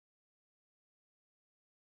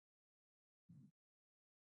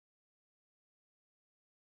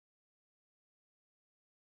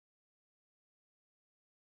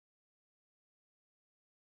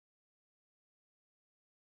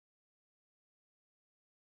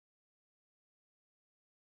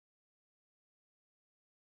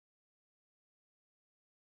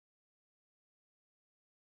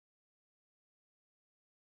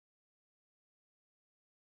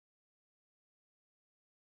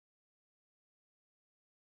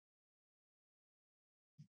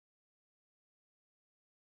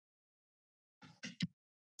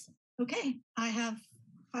Okay, I have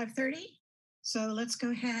 5:30. So let's go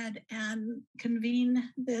ahead and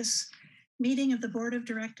convene this meeting of the Board of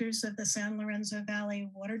Directors of the San Lorenzo Valley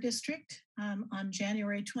Water District on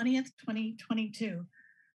January 20th, 2022.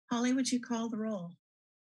 Holly, would you call the roll?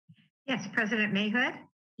 Yes, President Mayhood.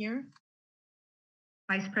 Here.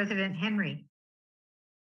 Vice President Henry.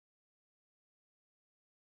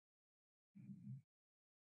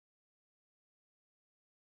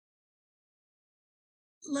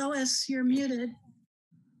 Lois, you're muted.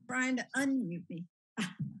 Trying to unmute me.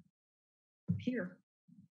 Here.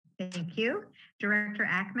 Thank you. Director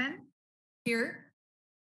Ackman. Here.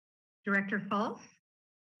 Director Fultz.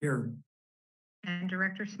 Here. And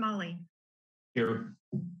Director Smalley. Here.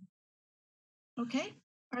 Okay.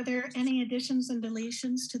 Are there any additions and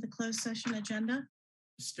deletions to the closed session agenda?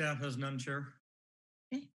 Staff has none, Chair.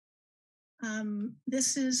 Okay.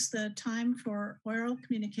 This is the time for oral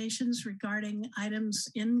communications regarding items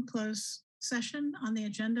in closed session on the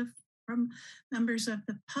agenda from members of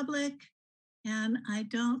the public. And I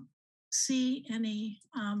don't see any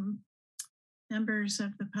members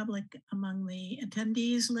of the public among the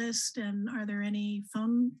attendees list. And are there any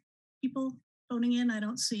phone people phoning in? I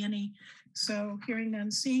don't see any. So hearing none,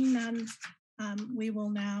 seeing none, we will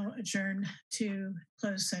now adjourn to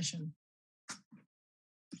closed session.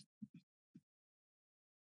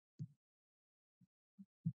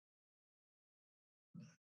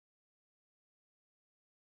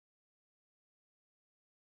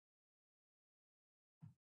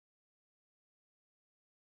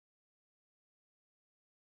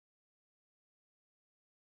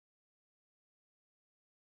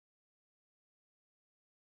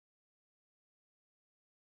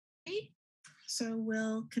 So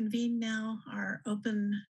we'll convene now our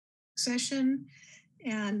open session,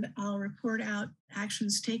 and I'll report out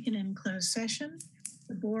actions taken in closed session.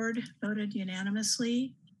 The board voted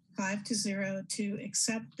unanimously 5-0 to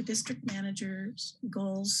accept the district manager's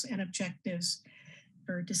goals and objectives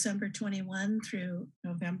for December 21 through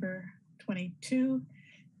November 22.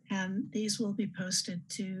 And these will be posted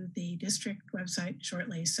to the district website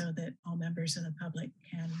shortly so that all members of the public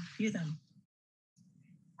can view them.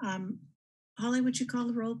 Holly, would you call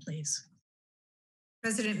the roll, please?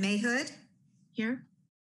 President Mayhood. Here.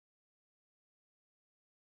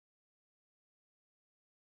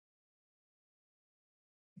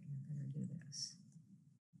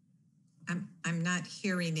 I'm not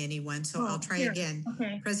hearing anyone, so I'll try again.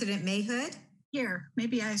 Okay. President Mayhood. Here.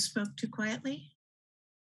 Maybe I spoke too quietly.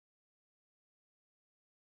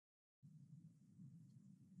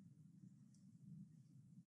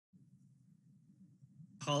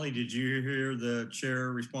 Holly, did you hear the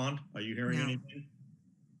chair respond? Are you hearing anything?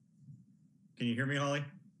 Can you hear me, Holly?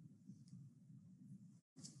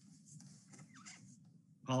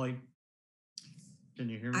 Holly, can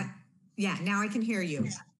you hear me? Yeah, now I can hear you.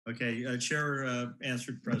 Okay, chair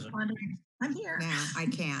answered present. I'm here. Now I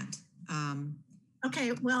can't.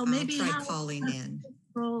 Okay, well, maybe I'll try calling in.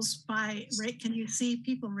 Rolls by, right? Can you see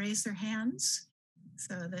people raise their hands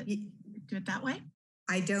so that you do it that way?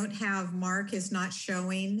 I don't have, Mark is not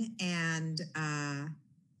showing, and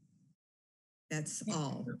that's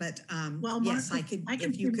all. But well, yes, Mark, I can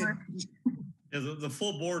if you could. Yeah, the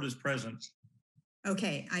full board is present.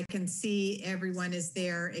 Okay, I can see everyone is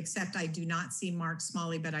there, except I do not see Mark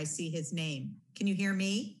Smalley, but I see his name. Can you hear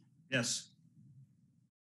me? Yes.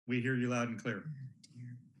 We hear you loud and clear.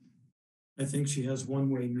 I think she has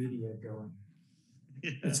one-way media going.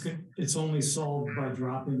 Yeah. It's only solved by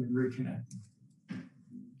dropping and reconnecting.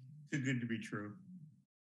 Too good to be true.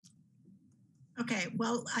 Okay,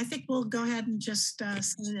 well, I think we'll go ahead and just say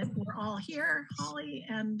that we're all here, Holly,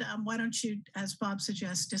 and why don't you, as Bob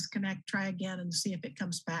suggests, disconnect, try again and see if it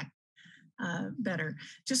comes back better.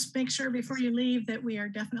 Just make sure before you leave that we are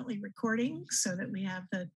definitely recording so that we have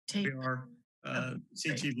the tape. We are.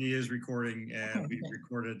 CTV is recording, and we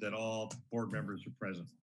recorded that all board members are present.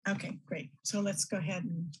 Okay, great. So let's go ahead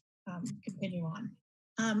and continue on.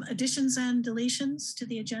 Additions and deletions to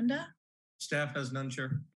the agenda? Staff has none,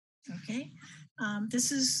 Chair. Okay.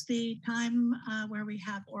 This is the time where we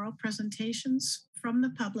have oral presentations from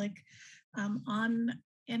the public on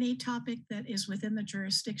any topic that is within the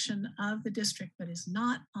jurisdiction of the district but is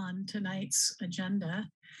not on tonight's agenda.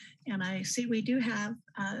 And I see we do have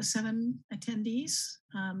 7 attendees.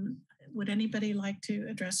 Would anybody like to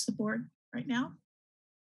address the board right now?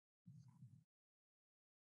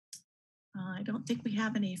 I don't think we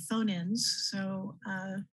have any phone-ins, so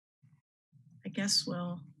I guess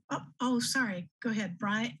we'll, oh, sorry, go ahead,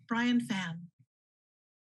 Brian Fan.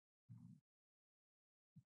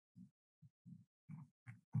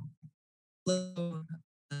 Hello,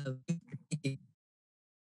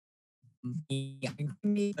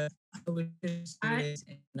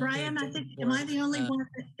 Brian, I think, am I the only one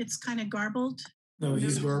that it's kind of garbled? No,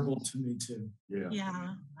 he's garbled to me too.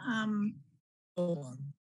 Yeah. Hold on.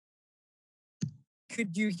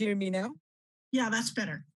 Could you hear me now? Yeah, that's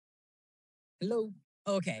better. Hello.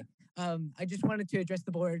 Okay. I just wanted to address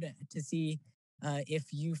the board to see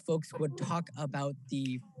if you folks would talk about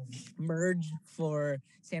the merge for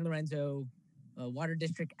San Lorenzo Water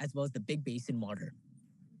District as well as the Big Basin Water.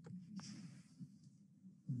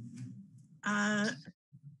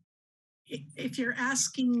 If you're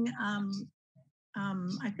asking,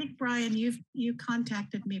 I think Brian, you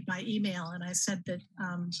contacted me by email, and I said that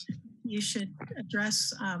you should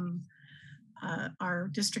address our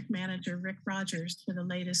district manager, Rick Rogers, for the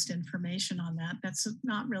latest information on that. That's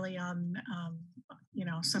not really on,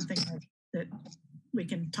 something that we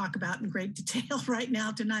can talk about in great detail right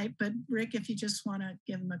now tonight. But Rick, if you just want to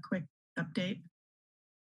give him a quick update.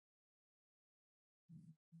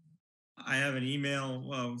 I have an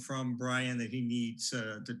email from Brian that he needs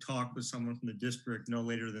to talk with someone from the district no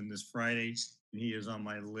later than this Friday. And he is on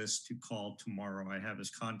my list to call tomorrow. I have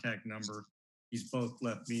his contact number. He's both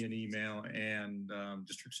left me an email and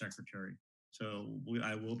district secretary. So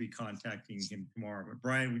I will be contacting him tomorrow. But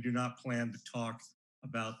Brian, we do not plan to talk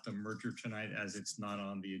about the merger tonight as it's not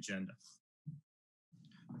on the agenda.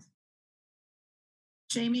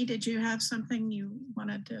 Jamie, did you have something you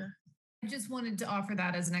wanted to? I just wanted to offer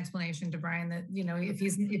that as an explanation to Brian that, if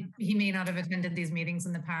he may not have attended these meetings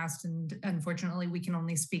in the past, and unfortunately we can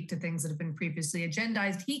only speak to things that have been previously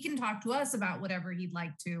agendized. He can talk to us about whatever he'd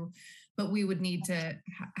like to, but we would need to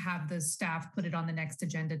have the staff put it on the next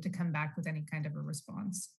agenda to come back with any kind of a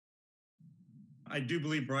response. I do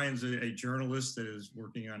believe Brian's a journalist that is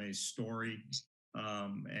working on a story,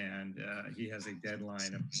 and he has a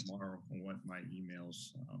deadline of tomorrow on what my emails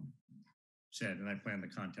said, and I plan to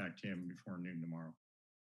contact him before noon tomorrow.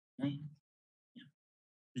 Okay. Yeah.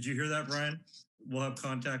 Did you hear that, Brian? We'll have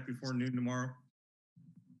contact before noon tomorrow.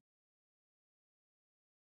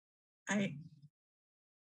 Okay.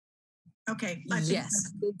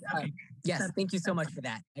 Yes. Yes. Thank you so much for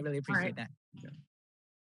that. I really appreciate that.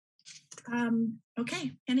 Yeah.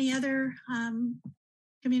 Okay. Any other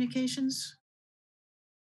communications?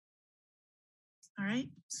 All right,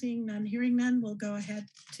 seeing none, hearing none, we'll go ahead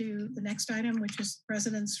to the next item, which is the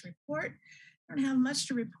President's report. I don't have much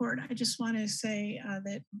to report. I just want to say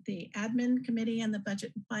that the admin committee and the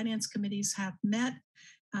budget and finance committees have met.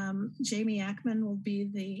 Jamie Ackman will be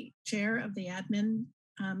the chair of the admin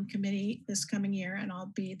committee this coming year, and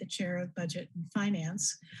I'll be the chair of budget and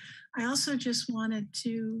finance. I also just wanted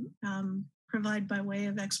to provide by way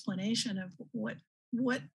of explanation of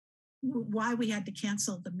why we had to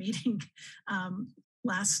cancel the meeting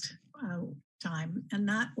last time. And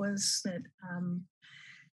that was that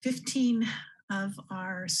 15 of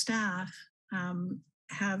our staff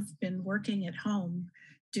have been working at home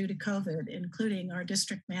due to COVID, including our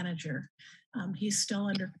district manager. He's still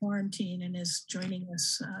under quarantine and is joining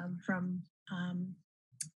us from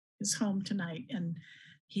his home tonight. And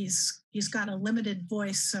he's got a limited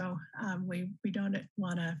voice, so we don't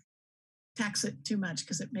want to tax it too much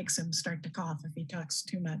because it makes him start to cough if he talks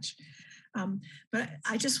too much. But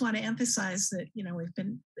I just want to emphasize that, we've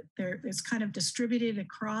been there, it's kind of distributed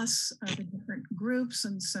across the different groups.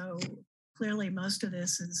 And so clearly most of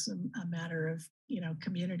this is a matter of,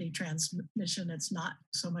 community transmission. It's not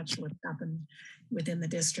so much what happened within the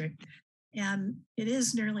district. And it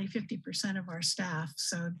is nearly 50% of our staff.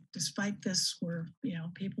 So despite this,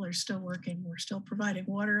 people are still working. We're still providing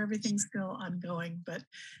water. Everything's still ongoing. But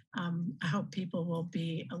I hope people will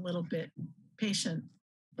be a little bit patient,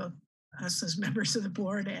 both us as members of the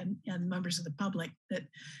board and members of the public, that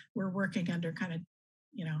we're working under kind of,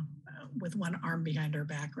 with one arm behind our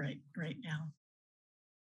back right now.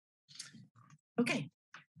 Okay,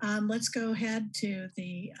 let's go ahead to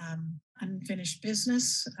the unfinished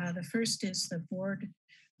business. The first is the board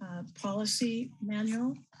policy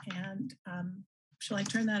manual. And shall I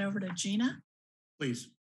turn that over to Gina? Please.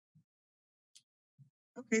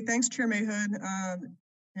 Okay, thanks, Chair Mayhood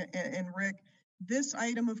and Rick. This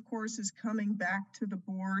item, of course, is coming back to the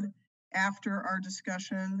board after our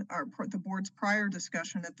discussion, the board's prior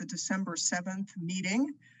discussion at the December 7th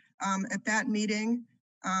meeting. At that meeting,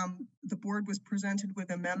 the board was presented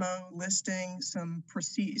with a memo listing some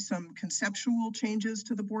conceptual changes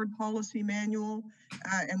to the board policy manual.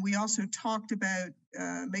 And we also talked about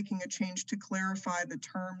making a change to clarify the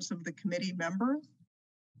terms of the committee member.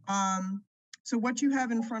 So what you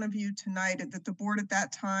have in front of you tonight, that the board at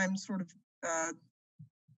that time sort of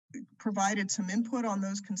provided some input on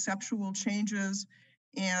those conceptual changes.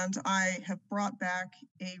 And I have brought back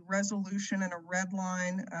a resolution and a red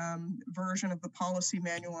line version of the policy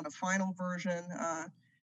manual and a final version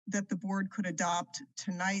that the board could adopt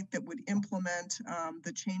tonight that would implement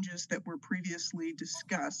the changes that were previously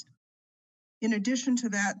discussed. In addition to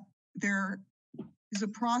that, there is a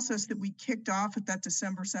process that we kicked off at that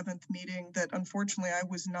December 7th meeting that unfortunately I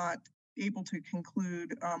was not able to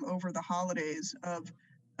conclude over the holidays, of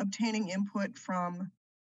obtaining input from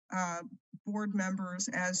board members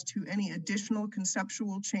as to any additional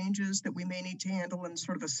conceptual changes that we may need to handle in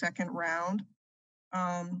sort of a second round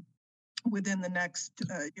within the next,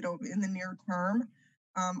 in the near term.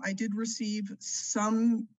 I did receive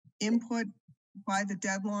some input by the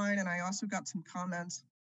deadline, and I also got some comments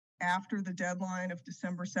after the deadline of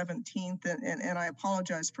December 17th, and I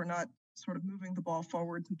apologize for not sort of moving the ball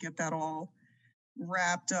forward to get that all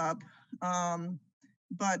wrapped up.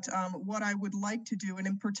 But what I would like to do, and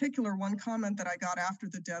in particular, one comment that I got after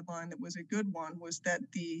the deadline that was a good one, was that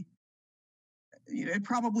it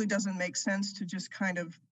probably doesn't make sense to just kind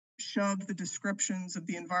of shove the descriptions of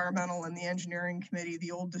the environmental and the engineering committee,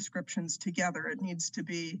 the old descriptions, together. It needs to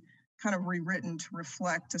be kind of rewritten to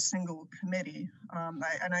reflect a single committee.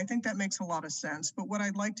 And I think that makes a lot of sense. But what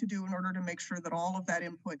I'd like to do in order to make sure that all of that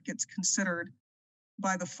input gets considered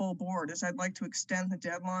by the full board is I'd like to extend the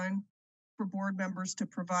deadline for board members to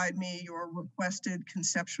provide me your requested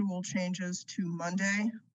conceptual changes to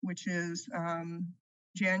Monday, which is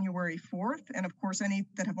January 4th. And of course, any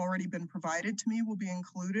that have already been provided to me will be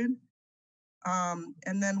included.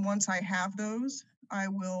 And then once I have those, I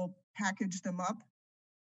will package them up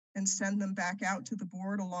and send them back out to the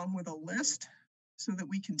board along with a list so that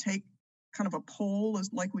we can take kind of a poll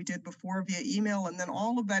like we did before via email. And then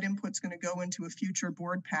all of that input is going to go into a future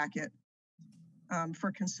board packet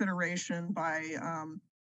for consideration by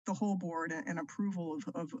the whole board and approval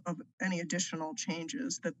of any additional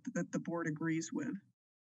changes that the board agrees with.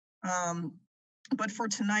 But for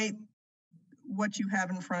tonight, what you have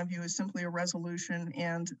in front of you is simply a resolution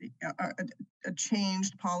and a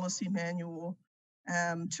changed policy manual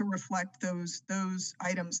to reflect those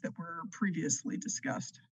items that were previously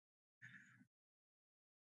discussed.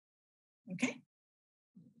 Okay.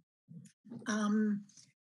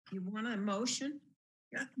 You want a motion?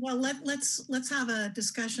 Well, let's have a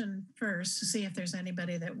discussion first to see if there's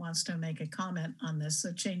anybody that wants to make a comment on this.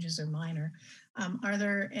 The changes are minor. Are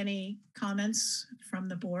there any comments from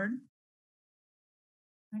the board?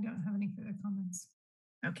 I don't have any further comments.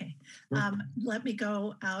 Okay. Let me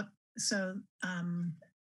go out. So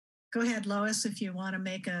go ahead, Lois, if you want to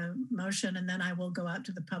make a motion, and then I will go out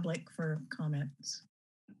to the public for comments.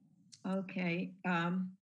 Okay.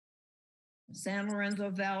 San Lorenzo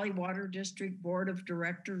Valley Water District Board of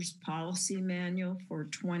Directors Policy Manual for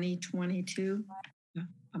 2022.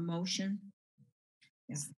 A motion.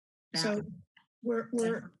 Yes. So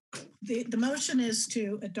the motion is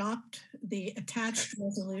to adopt the attached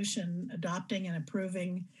resolution adopting and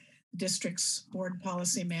approving district's board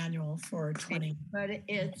policy manual for 20. But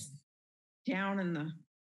it's down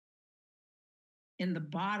in the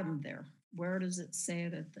bottom there. Where does it say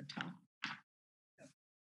it at the top?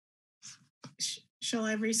 Shall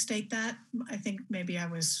I restate that? I think maybe I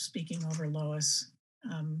was speaking over Lois.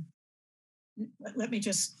 Let me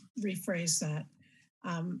just rephrase that.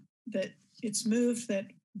 That it's moved that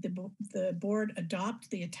the board adopt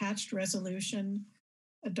the attached resolution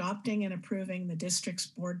adopting and approving the district's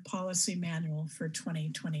board policy manual for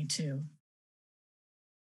 2022.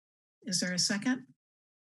 Is there a second?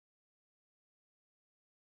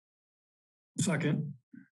 Second.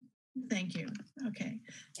 Thank you. Okay.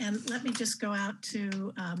 And let me just go out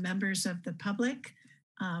to members of the public.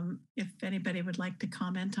 If anybody would like to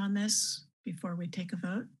comment on this before we take a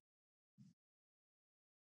vote.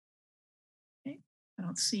 Okay. I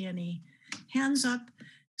don't see any hands up.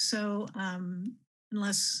 So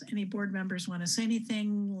unless any board members want to say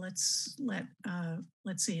anything, let's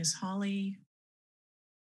see, is Holly,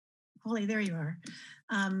 there you are.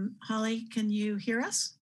 Holly, can you hear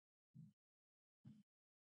us?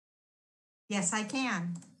 Yes, I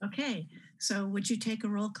can. Okay, so would you take a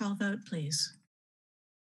roll call vote, please?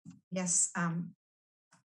 Yes.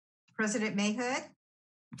 President Mayhood?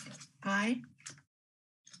 Aye.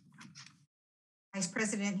 Vice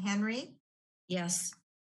President Henry? Yes.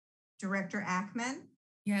 Director Ackman?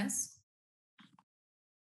 Yes.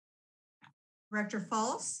 Director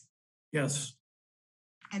Fultz? Yes.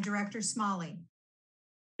 And Director Smalley?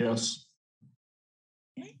 Yes.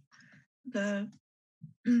 Okay. The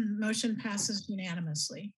motion passes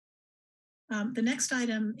unanimously. The next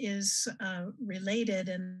item is related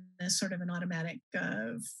and is sort of an automatic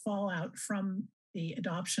fallout from the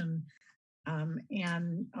adoption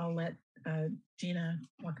And I'll let Gina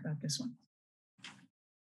talk about this one.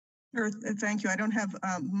 Sure, thank you. I don't have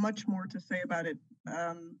much more to say about it.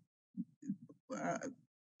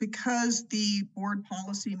 Because the board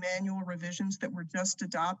policy manual revisions that were just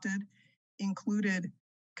adopted included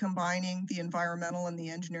combining the environmental and the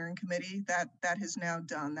engineering committee, that is now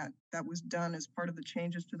done. That was done as part of the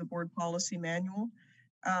changes to the board policy manual.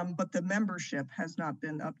 But the membership has not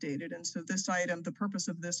been updated. And so this item, the purpose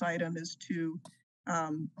of this item is to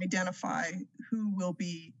identify who will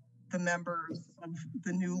be the members of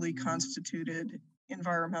the newly constituted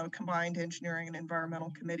combined engineering and environmental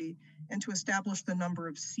committee, and to establish the number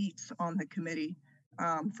of seats on the committee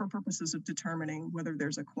for purposes of determining whether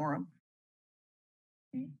there's a quorum.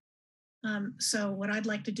 Okay. So what I'd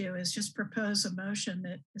like to do is just propose a motion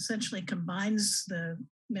that essentially combines the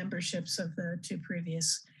memberships of the two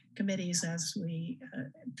previous committees as we,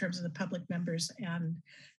 in terms of the public members and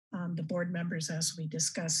the board members as we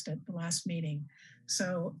discussed at the last meeting.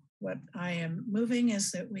 So what I am moving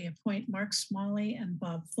is that we appoint Mark Smalley and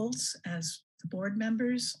Bob Fultz as the board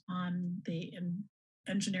members on the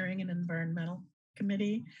Engineering and Environmental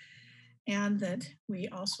Committee, and that we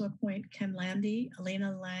also appoint Ken Landy,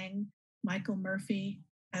 Elena Lang, Michael Murphy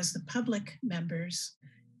as the public members,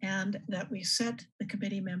 and that we set the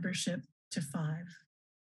committee membership to 5.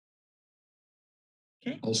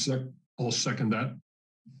 Okay. I'll second that.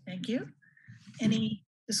 Thank you. Any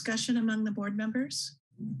discussion among the board members?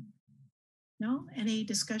 No? Any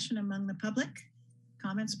discussion among the public?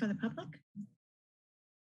 Comments by the public?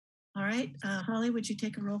 All right, Holly, would you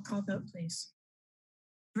take a roll call vote, please?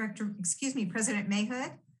 President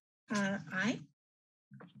Mayhood, Aye.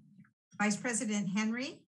 Vice President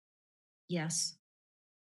Henry, Yes.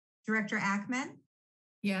 Director Ackman,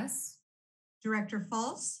 Yes. Director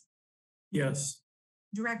Fultz, Yes.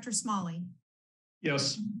 Director Smalley.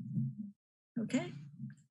 Yes. Okay.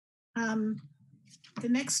 The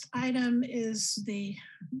next item is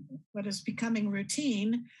what is becoming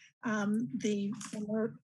routine, the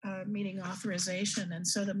remote meeting authorization. And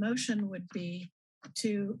so the motion would be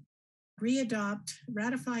to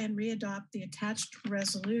ratify and readopt the attached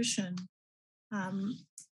resolution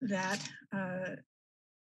that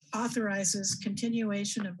authorizes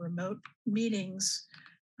continuation of remote meetings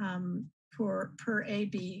per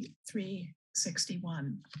AB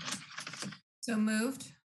 361. So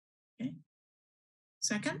moved. Okay.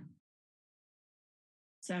 Second?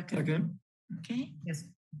 Second. Okay. Yes,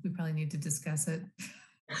 we probably need to discuss it.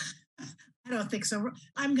 I don't think so.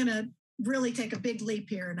 I'm going to really take a big leap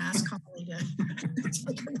here and ask Holly to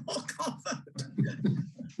take a roll call vote.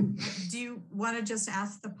 Do you want to just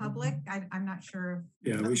ask the public? I'm not sure.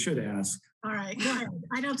 Yeah, we should ask. All right, go ahead.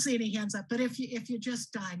 I don't see any hands up, but if you're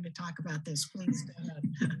just dying to talk about this, please go ahead.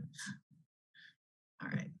 All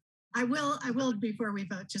right. I will before we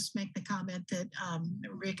vote just make the comment that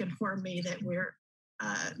Rick informed me that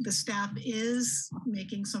the staff is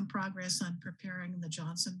making some progress on preparing the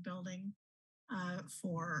Johnson building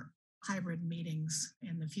for hybrid meetings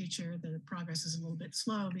in the future. The progress is a little bit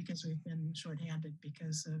slow because we've been shorthanded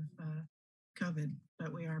because of COVID,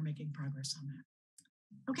 but we are making progress on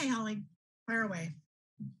that. Okay, Holly, fire away.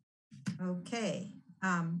 Okay.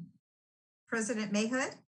 President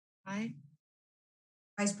Mayhood? Aye.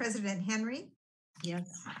 Vice President Henry?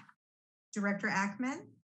 Yes. Director Ackman?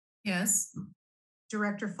 Yes.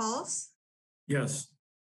 Director Fultz? Yes.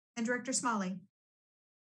 And Director Smalley?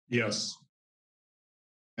 Yes.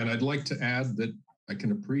 And I'd like to add that I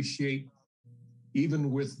can appreciate,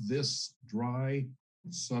 even with this dry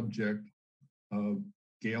subject,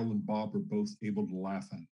 Gail and Bob are both able to laugh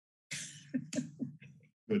at.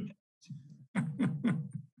 Good.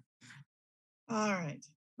 All right.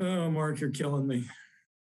 Oh, Mark, you're killing me.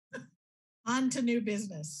 On to new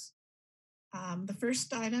business. The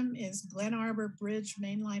first item is Glen Arbor Bridge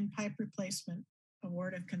Mainline Pipe Replacement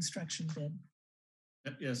Award of Construction Bid.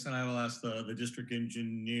 Yes, and I will ask the district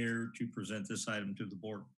engineer to present this item to the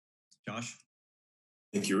board. Josh?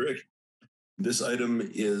 Thank you, Rick. This item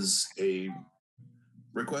is a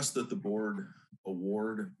request that the board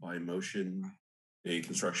award by motion a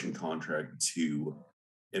construction contract to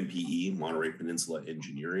MPE, Monterey Peninsula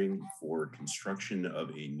Engineering, for construction of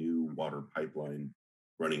a new water pipeline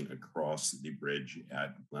running across the bridge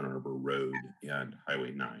at Glen Arbor Road and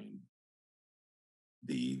Highway 9.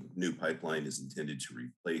 The new pipeline is intended to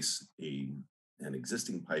replace an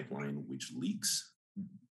existing pipeline which leaks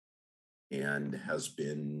and has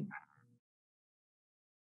been,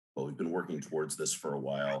 well, we've been working towards this for a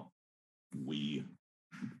while. We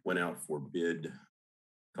went out for bid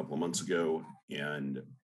a couple of months ago, and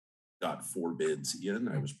got 4 bids in.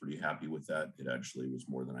 I was pretty happy with that. It actually was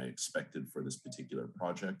more than I expected for this particular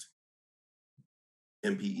project.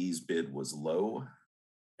 MPE's bid was low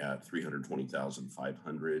at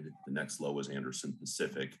 $320,500. The next low was Anderson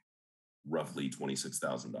Pacific, roughly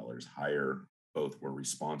 $26,000 higher. Both were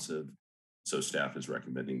responsive. So staff is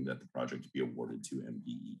recommending that the project be awarded to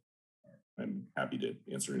MPE. I'm happy to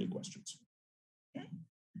answer any questions. Okay.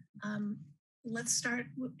 Let's start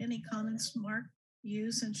with any comments, Mark.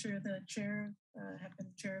 You, since you're the chair, have been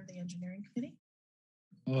chair of the engineering committee.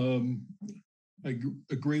 I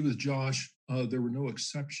agree with Josh. There were no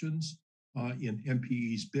exceptions in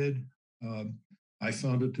MPE's bid. I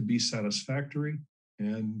found it to be satisfactory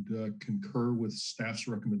and concur with staff's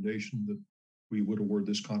recommendation that we would award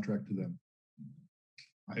this contract to them.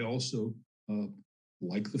 I also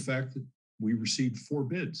like the fact that we received 4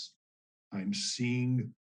 bids. I'm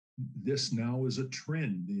seeing this now as a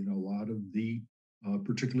trend in a lot of the,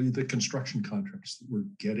 particularly the construction contracts, that we're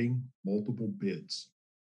getting multiple bids.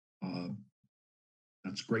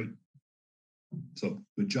 That's great. So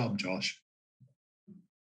good job, Josh.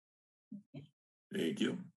 Okay. Thank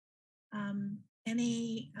you.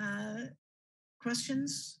 Any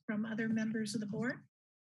questions from other members of the board?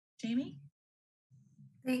 Jamie?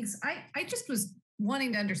 Thanks. I just was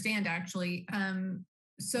wanting to understand actually.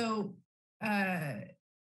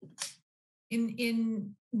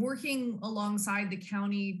 In working alongside the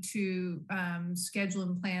county to schedule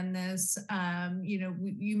and plan this,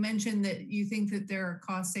 you mentioned that you think that there are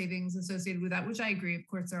cost savings associated with that, which I agree. Of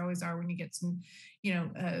course, there always are when you get some,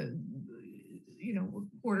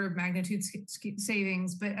 order of magnitude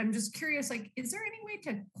savings. But I'm just curious, like, is there any way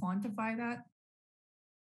to quantify that?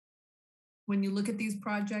 When you look at these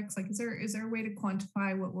projects, like, is there a way to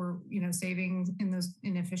quantify what we're, saving in those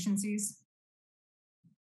inefficiencies?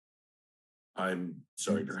 I'm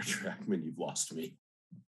sorry, Director Ackman, you've lost me.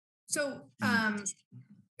 So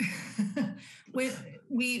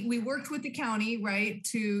we worked with the county, right,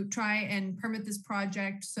 to try and permit this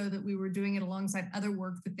project so that we were doing it alongside other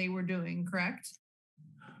work that they were doing, correct?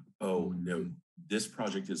 Oh, no, this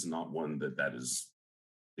project is not one that is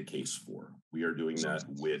the case for. We are doing that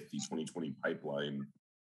with the 2020 pipeline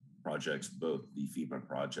projects, both the FEMA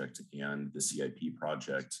project and the CIP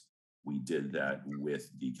project. We did that with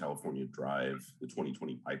the California Drive, the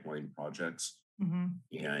 2020 pipeline projects.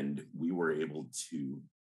 Mm-hmm. And we were able to,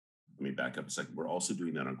 let me back up a second. We're also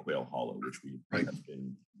doing that on Quail Hollow, which we have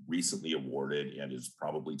been recently awarded and is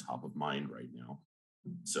probably top of mind right now.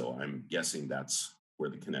 So I'm guessing that's where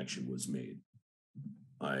the connection was made.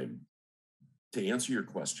 To answer your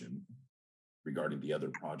question regarding the other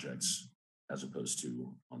projects, as opposed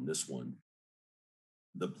to on this one,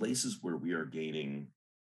 the places where we are gaining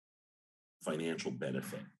financial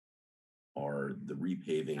benefit are the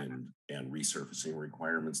repaving and resurfacing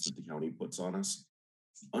requirements that the county puts on us.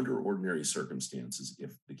 Under ordinary circumstances,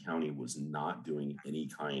 if the county was not doing any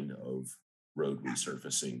kind of road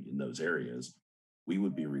resurfacing in those areas, we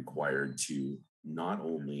would be required to not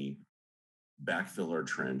only backfill our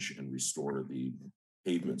trench and restore the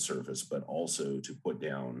pavement surface, but also to put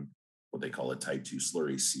down what they call a type 2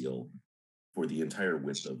 slurry seal for the entire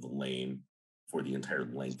width of the lane for the entire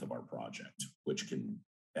length of our project, which can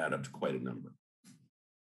add up to quite a number.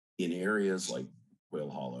 In areas like Quail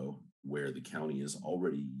Hollow, where the county is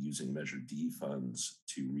already using Measure D funds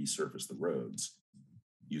to resurface the roads,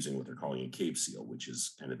 using what they're calling a Cape Seal, which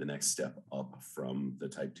is kind of the next step up from the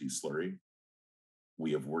type 2 slurry,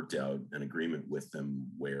 we have worked out an agreement with them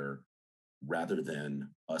where rather than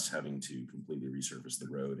us having to completely resurface the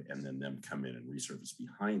road and then them come in and resurface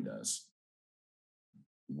behind us,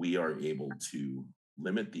 we are able to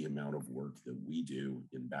limit the amount of work that we do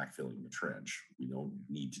in backfilling the trench. We don't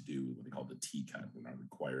need to do what they call the T-cut. We're not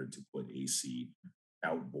required to put AC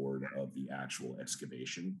outboard of the actual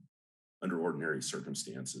excavation. Under ordinary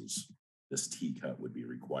circumstances, this T-cut would be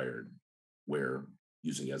required, where,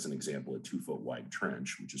 using as an example a 2-foot wide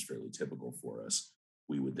trench, which is fairly typical for us,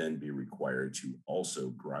 we would then be required to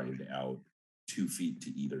also grind out 2 feet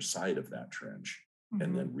to either side of that trench,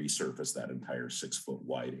 and then resurface that entire 6-foot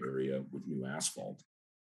wide area with new asphalt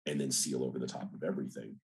and then seal over the top of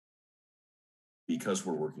everything. Because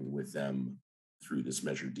we're working with them through this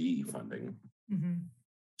Measure D funding,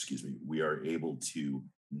 we are able to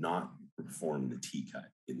not perform the T-cut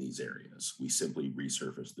in these areas. We simply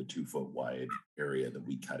resurface the 2-foot wide area that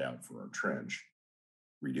we cut out for our trench,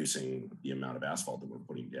 reducing the amount of asphalt that we're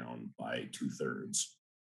putting down by 2/3.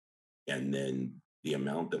 And then the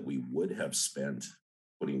amount that we would have spent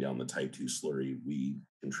putting down the type 2 slurry, we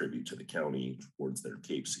contribute to the county towards their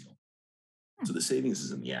Cape Seal. So the savings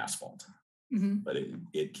is in the asphalt, but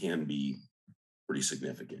it can be pretty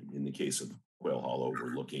significant. In the case of Quail Hollow,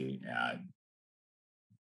 we're looking at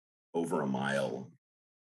over a mile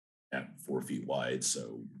at 4 feet wide.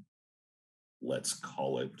 So let's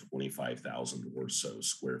call it 25,000 or so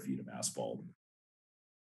square feet of asphalt,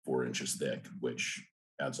 4 inches thick, which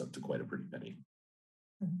adds up to quite a pretty penny.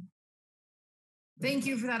 Thank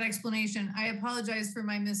you for that explanation. I apologize for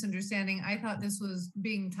my misunderstanding. I thought this was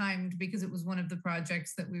being timed because it was one of the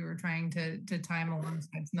projects that we were trying to time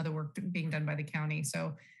alongside some other work being done by the county.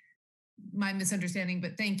 So my misunderstanding,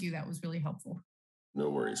 but thank you. That was really helpful.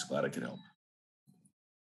 No worries. Glad I could help.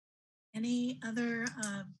 Any other,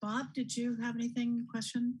 Bob, did you have anything,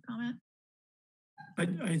 question, comment?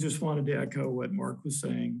 I just wanted to echo what Mark was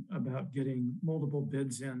saying about getting multiple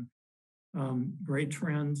bids in. Great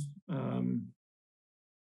trends.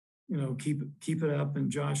 You know, keep it up. And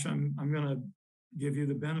Josh, I'm going to give you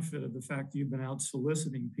the benefit of the fact that you've been out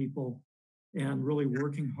soliciting people and really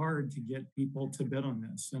working hard to get people to bid on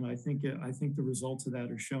this. And I think the results of that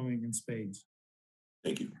are showing in spades.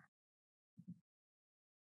 Thank you.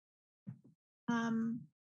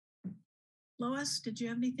 Lois, did you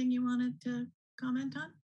have anything you wanted to comment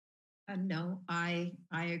on? No, I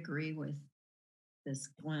agree with this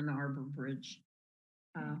Glen Arbor Bridge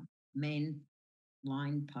main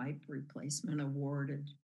line pipe replacement awarded.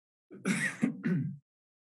 All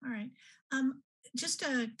right. Just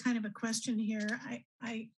a kind of a question here.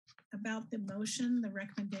 I about the motion, the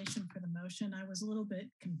recommendation for the motion. I was a little bit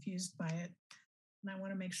confused by it, and I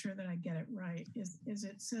want to make sure that I get it right. Is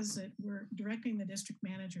it says that we're directing the district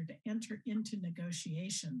manager to enter into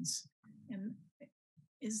negotiations, and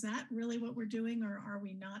is that really what we're doing, or are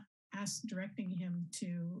we not directing him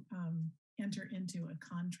to enter into a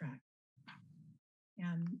contract?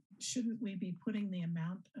 And shouldn't we be putting the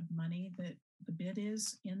amount of money that the bid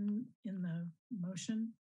is in the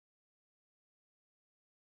motion?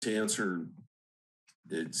 To answer,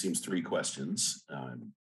 it seems 3 questions.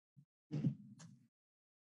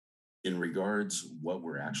 In regards what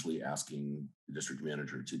we're actually asking the district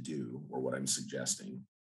manager to do, or what I'm suggesting,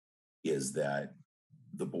 is that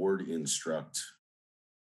the board instruct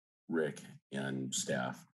Rick and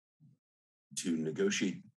staff to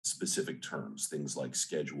negotiate specific terms, things like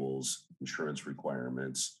schedules, insurance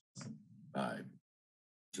requirements,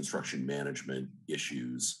 construction management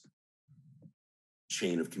issues,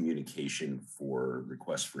 chain of communication for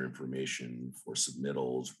requests for information, for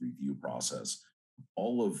submittals, review process,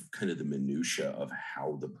 all of kind of the minutia of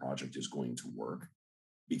how the project is going to work,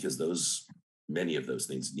 because many of those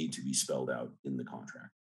things need to be spelled out in the contract.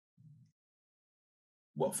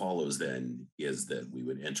 What follows then is that we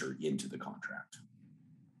would enter into the contract.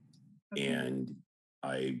 Okay. And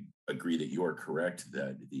I agree that you are correct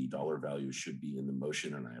that the dollar value should be in the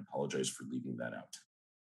motion, and I apologize for leaving that out.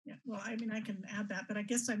 Yeah, well, I mean, I can add that, but I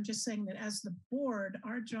guess I'm just saying that as the board,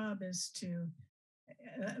 our job is to,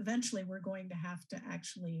 eventually we're going to have to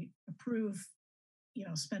actually approve, you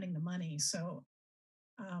know, spending the money. So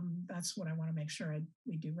that's what I want to make sure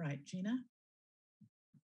we do right. Gina?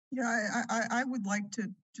 Yeah, I would like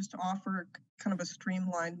to just offer kind of a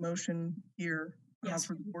streamlined motion here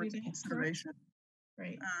for the board's consideration.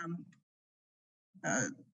 Right.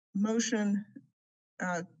 Motion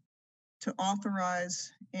to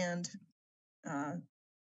authorize and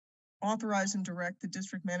direct the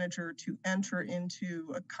district manager to enter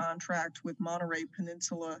into a contract with Monterey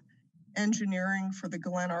Peninsula Engineering for the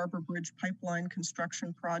Glen Arbor Bridge Pipeline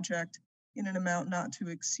Construction Project in an amount not to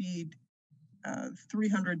exceed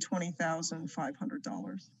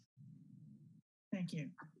 $320,500. Thank you.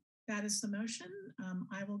 That is the motion.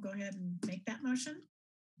 I will go ahead and make that motion.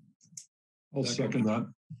 I'll second that.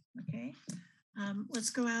 Okay. Let's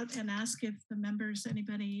go out and ask if the members,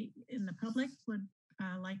 anybody in the public would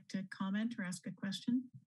like to comment or ask a question.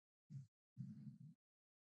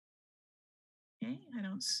 Okay, I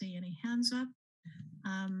don't see any hands up.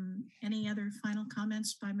 Any other final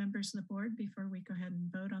comments by members of the board before we go ahead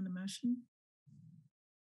and vote on the motion?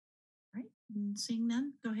 All right, seeing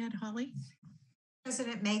none, go ahead, Holly.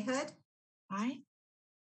 President Mayhood? Aye.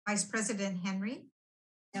 Vice President Henry?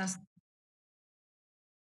 Yes.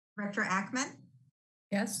 Director Ackman?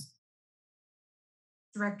 Yes.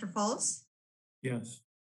 Director Fultz? Yes.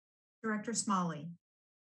 Director Smalley?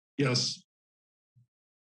 Yes.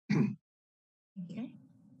 Okay.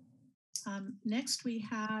 Next, we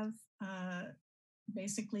have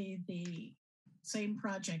basically the same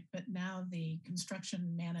project, but now the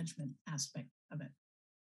construction management aspect of it.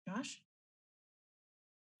 Josh?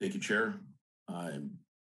 Thank you, Chair. I'm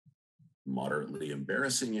moderately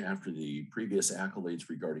embarrassing after the previous accolades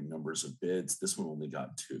regarding numbers of bids. This one only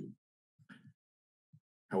got 2.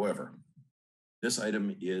 However, This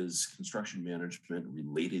item is construction management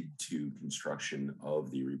related to construction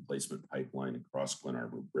of the replacement pipeline across Glen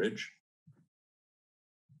Arbor Bridge.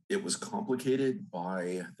 It was complicated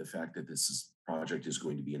by the fact that project is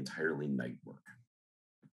going to be entirely night work.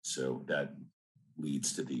 So that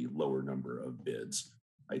leads to the lower number of bids.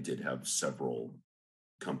 I did have several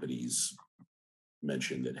companies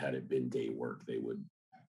mention that had it been day work, they would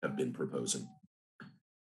have been proposing.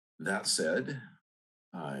 That said,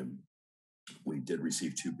 we did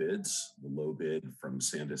receive 2 bids. The low bid from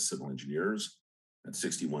Sandus Civil Engineers at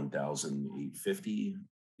 $61,850.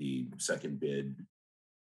 The second bid,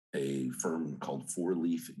 a firm called Four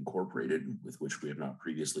Leaf Incorporated, with which we have not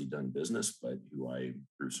previously done business, but who I,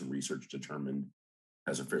 through some research, determined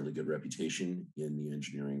has a fairly good reputation in the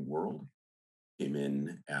engineering world, came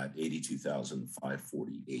in at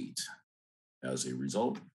 $82,548. As a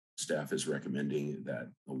result, staff is recommending that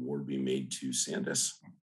award be made to Sandus.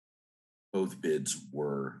 Both bids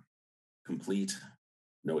were complete,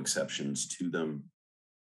 no exceptions to them.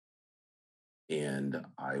 And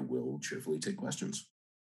I will cheerfully take questions.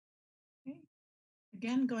 Okay.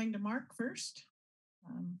 Again, going to Mark first.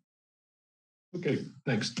 Okay,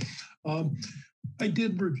 thanks. I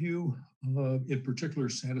did review, in particular,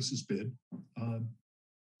 Sandus's bid.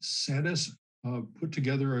 Sandus put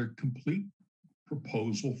together a complete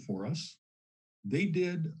proposal for us. They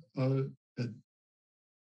did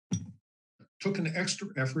took an extra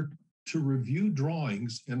effort to review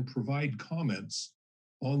drawings and provide comments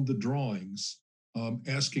on the drawings,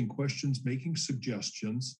 asking questions, making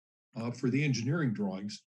suggestions for the engineering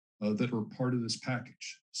drawings that are part of this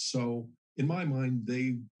package. So in my mind,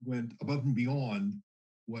 they went above and beyond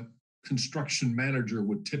what construction manager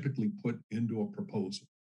would typically put into a proposal.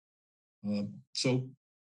 So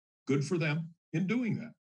good for them in doing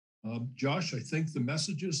that. Josh, I think the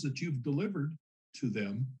messages that you've delivered to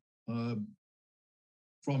them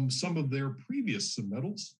from some of their previous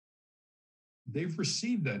submittals, they've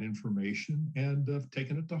received that information and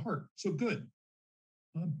taken it to heart. So good.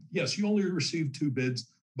 Yes, you only received 2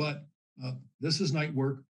 bids, but this is night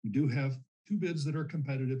work. We do have 2 bids that are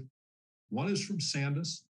competitive. One is from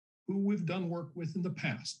Sandus, who we've done work with in the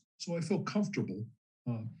past. So I feel comfortable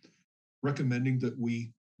recommending that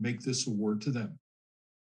we make this award to them.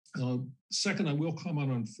 Second, I will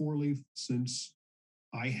comment on Four Leaf, since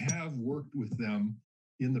I have worked with them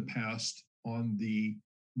in the past on the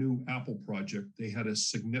new Apple project. They had a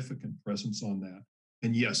significant presence on that.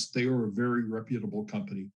 And yes, they are a very reputable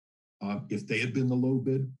company. If they had been the low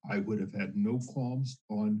bid, I would have had no qualms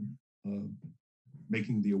on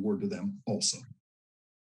making the award to them also.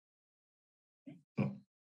 Okay. So.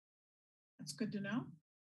 That's good to know.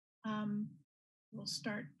 We'll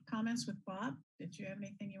start comments with Bob. Did you have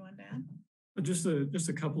anything you wanted to add? Just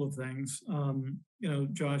a couple of things.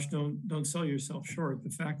 Josh, don't sell yourself short. The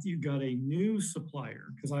fact that you got a new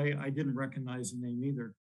supplier, because I didn't recognize the name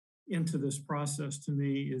either, into this process to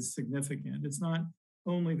me is significant. It's not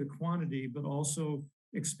only the quantity, but also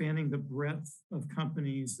expanding the breadth of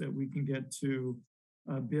companies that we can get to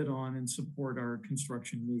bid on and support our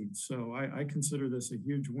construction needs. So I consider this a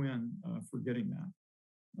huge win for getting that.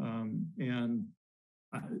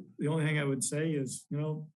 The only thing I would say is,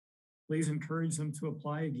 please encourage them to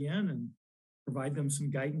apply again and provide them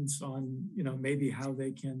some guidance on, maybe how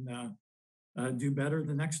they can do better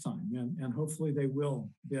the next time. And hopefully they will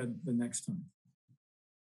bid the next time.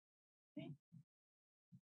 Okay.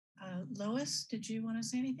 Lois, did you want to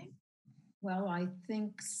say anything? Well, I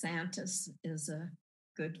think Sandus is a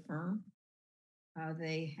good firm.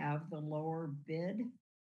 They have the lower bid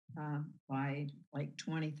by like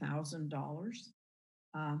 $20,000.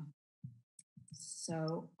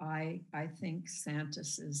 So I think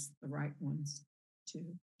Sandus is the right ones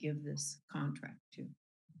to give this contract to.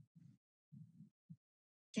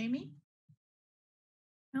 Jamie?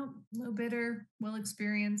 No, low bidder, well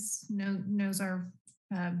experienced, knows our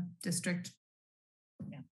district.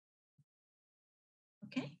 Yeah.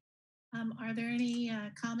 Okay. Are there any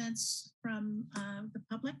comments from the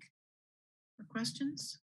public or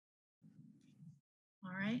questions?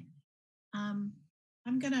 All right.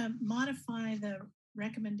 I'm going to modify the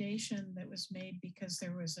recommendation that was made because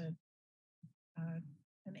there was an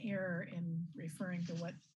error in referring to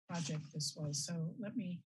what project this was. So let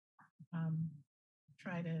me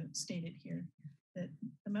try to state it here. That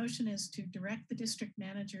the motion is to direct the district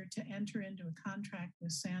manager to enter into a contract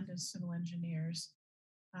with Sandus Civil Engineers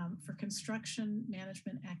for construction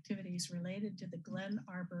management activities related to the Glen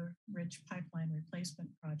Arbor Ridge Pipeline Replacement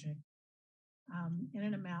Project in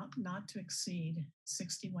an amount not to exceed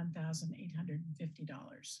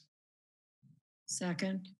 $61,850.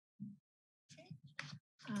 Second. Okay.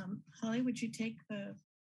 Holly, would you take the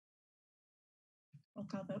roll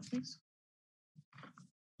call vote, please?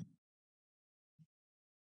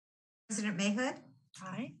 President Mayhood,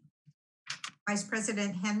 Aye. Vice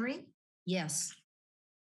President Henry, Yes.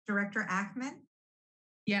 Director Ackman,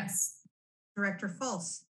 Yes. Director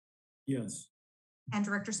Fultz, Yes. and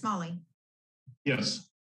Director Smalley. Yes.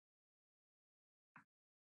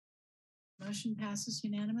 Motion passes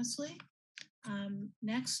unanimously.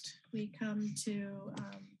 Next, we come to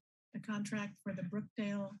the contract for the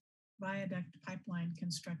Brookdale Viaduct Pipeline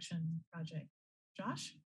Construction Project.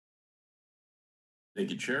 Josh? Thank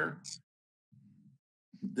you, Chair.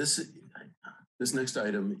 This next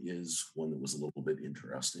item is one that was a little bit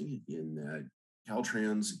interesting in that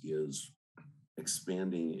Caltrans is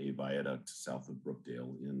expanding a viaduct south of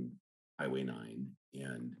Brookdale in Highway 9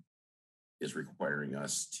 and is requiring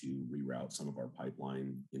us to reroute some of our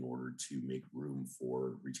pipeline in order to make room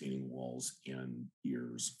for retaining walls and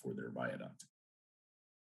piers for their viaduct.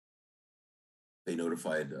 They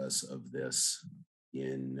notified us of this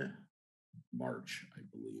in March, I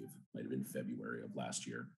believe, might have been February of last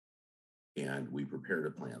year, and we prepared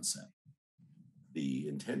a plan set. The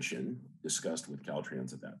intention discussed with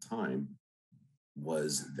Caltrans at that time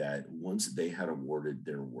was that once they had awarded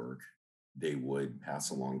their work, they would pass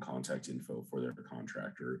along contact info for their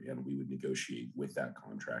contractor, and we would negotiate with that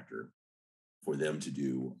contractor for them to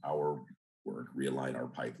do our work, realign our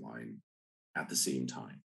pipeline at the same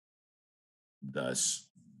time, thus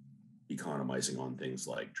economizing on things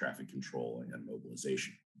like traffic control and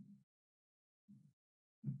mobilization.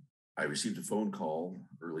 I received a phone call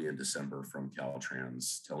early in December from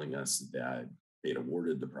Caltrans telling us that they'd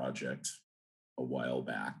awarded the project a while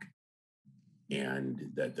back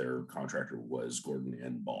and that their contractor was Gordon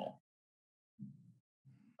N. Ball.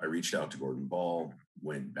 I reached out to Gordon Ball,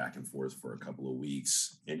 went back and forth for a couple of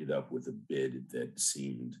weeks, ended up with a bid that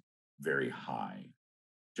seemed very high,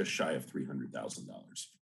 just shy of $300,000,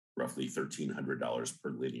 roughly $1,300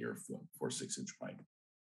 per linear foot for 6-inch pipe.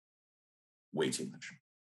 Way too much.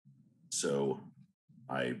 So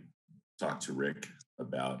I talked to Rick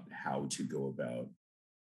about how to go about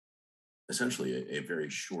essentially a very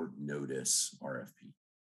short notice RFP.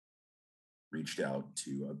 Reached out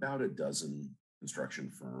to about a dozen construction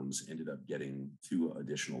firms, ended up getting 2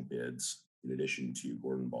 additional bids in addition to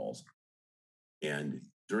Gordon Ball's. And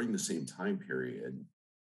during the same time period,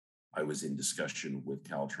 I was in discussion with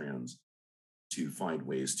Caltrans to find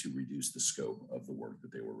ways to reduce the scope of the work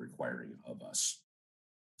that they were requiring of us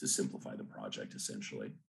to simplify the project,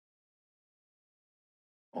 essentially.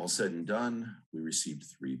 All said and done, we received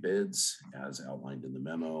 3 bids as outlined in the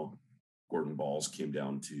memo. Gordon Ball's came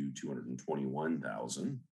down to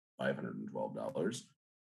 $221,512.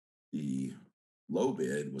 The low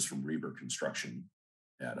bid was from Reber Construction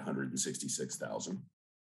at $166,000,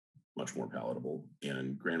 much more palatable.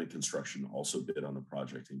 And Granite Construction also bid on the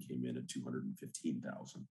project and came in at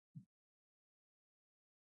 $215,000.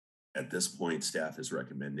 At this point, staff is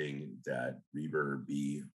recommending that Reber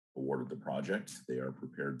be awarded the project. They are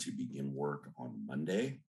prepared to begin work on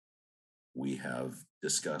Monday. We have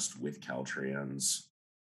discussed with Caltrans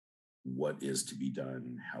what is to be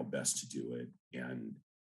done, how best to do it, and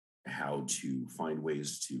how to find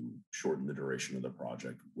ways to shorten the duration of the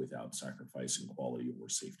project without sacrificing quality or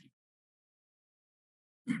safety.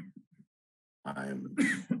 I'm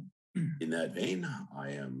in that vein,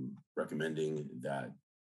 I am recommending that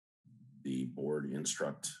the board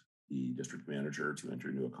instruct the district manager to enter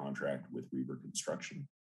into a contract with Reber Construction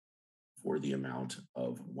for the amount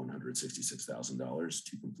of $166,000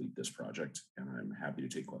 to complete this project. And I'm happy to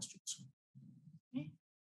take questions. Okay.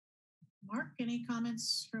 Mark, any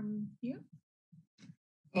comments from you?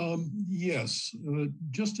 Yes,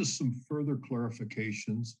 just as some further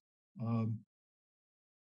clarifications. I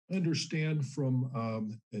understand from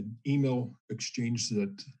an email exchange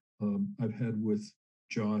that I've had with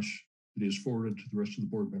Josh, that is forwarded to the rest of the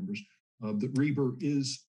board members, that Reber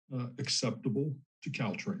is acceptable to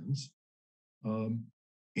Caltrans,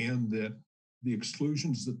 and that the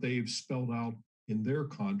exclusions that they've spelled out in their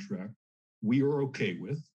contract, we are okay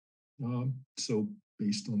with. So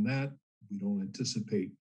based on that, we don't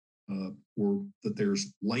anticipate or that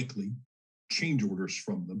there's likely change orders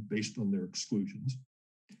from them based on their exclusions.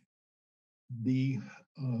 The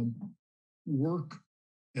work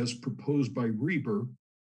as proposed by Reber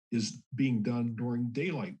is being done during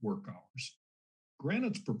daylight work hours.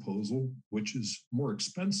 Granite's proposal, which is more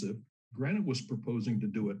expensive, Granite was proposing to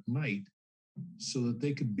do it at night so that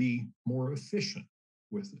they could be more efficient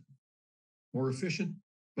with it. More efficient,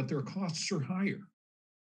 but their costs are higher.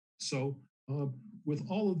 So with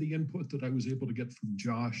all of the input that I was able to get from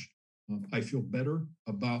Josh I feel better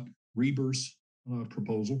about Reber's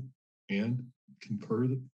proposal and concur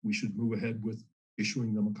that we should move ahead with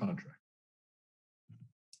issuing them a contract.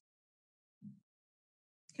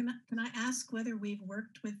 Can I ask whether we've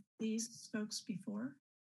worked with these folks before?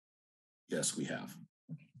 Yes, we have.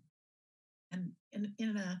 Okay. And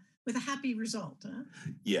with a happy result, huh?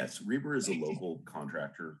 Yes, Reber is a local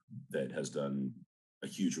contractor that has done a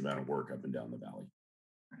huge amount of work up and down the valley.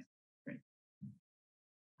 All right, great.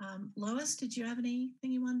 Lois, did you have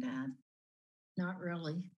anything you wanted to add? Not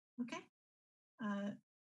really. Okay.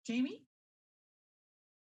 Jamie?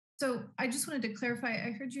 So I just wanted to clarify,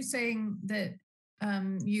 I heard you saying that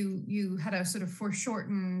you had a sort of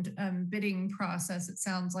foreshortened bidding process, it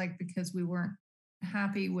sounds like, because we weren't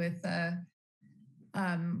happy with the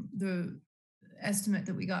estimate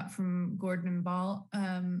that we got from Gordon and Ball.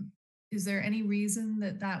 Is there any reason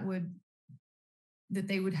that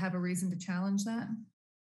they would have a reason to challenge that?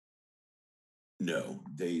 No,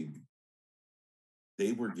 they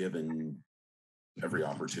were given every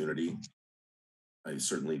opportunity.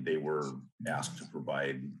 Certainly they were asked to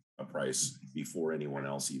provide a price before anyone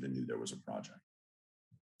else even knew there was a project.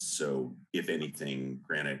 So if anything,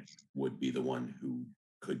 Granite would be the one who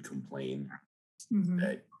could complain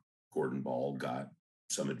that Gordon Ball got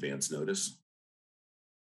some advance notice.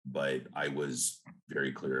 But I was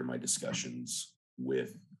very clear in my discussions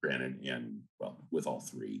with Granite and, well, with all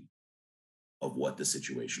three, of what the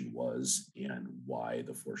situation was and why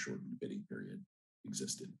the foreshortened bidding period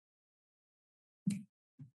existed.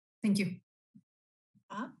 Thank you.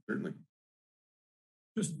 Certainly.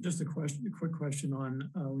 Just a quick question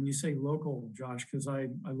on when you say local, Josh, because I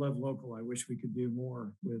love local. I wish we could do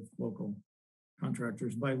more with local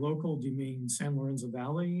contractors. By local, do you mean San Lorenzo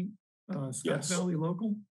Valley, Scotts Yes. Valley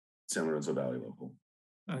local? San Lorenzo Valley local.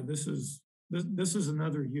 This is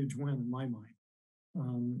another huge win in my mind.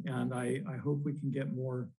 And I hope we can get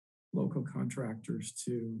more local contractors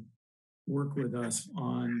to work with us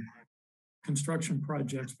on construction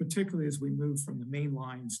projects, particularly as we move from the main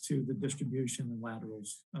lines to the distribution and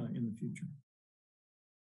laterals in the future.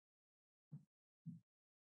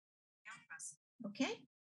 Okay.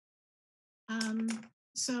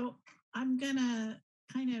 So I'm gonna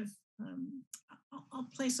kind of, I'll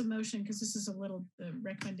place a motion because this is the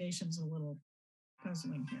recommendation's a little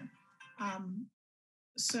puzzling here.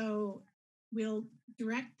 So we'll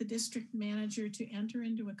direct the district manager to enter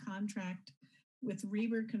into a contract with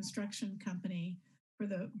Reber Construction Company for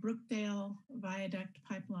the Brookdale Viaduct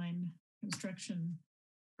Pipeline construction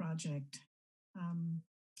project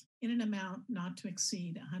in an amount not to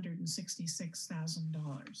exceed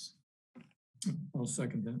 $166,000. I'll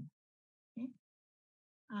second that. Okay.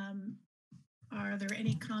 Are there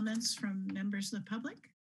any comments from members of the public?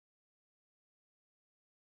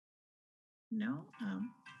 No?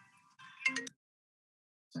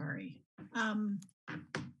 Sorry.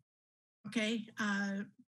 Okay. I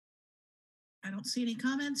don't see any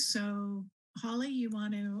comments. So Holly, you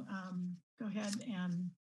want to go ahead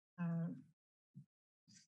and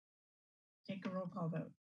take a roll call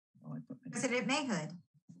vote. President Mayhood.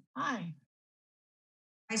 Aye.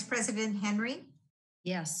 Vice President Henry.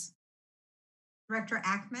 Yes. Director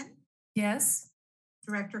Ackman. Yes.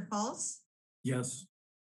 Director Falls. Yes.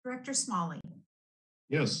 Director Smalley.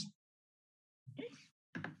 Yes. Okay.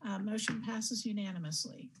 Motion passes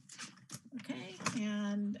unanimously. Okay,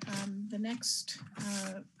 and the next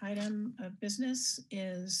item of business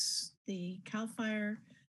is the CAL FIRE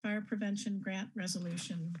Fire Prevention Grant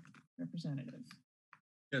Resolution Representative.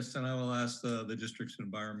 Yes, and I will ask the district's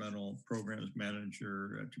environmental programs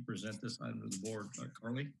manager to present this item to the board.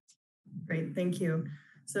 Carly? Great, thank you.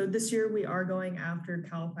 So this year we are going after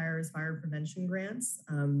CAL FIRE's fire prevention grants.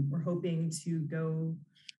 We're hoping to go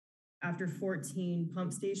after 14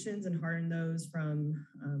 pump stations and harden those from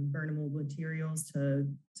burnable materials to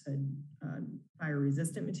fire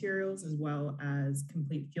resistant materials, as well as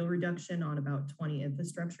complete fuel reduction on about 20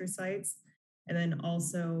 infrastructure sites. And then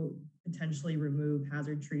also potentially remove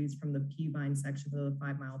hazard trees from the P-vine section of the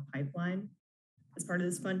 5-mile pipeline. As part of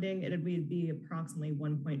this funding, it would be approximately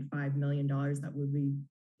 $1.5 million that would we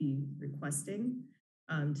be requesting.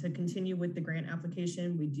 To continue with the grant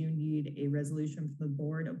application, we do need a resolution from the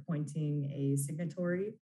board appointing a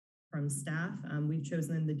signatory from staff. We've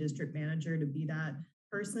chosen the district manager to be that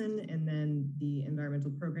person, and then the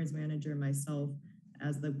environmental programs manager, myself,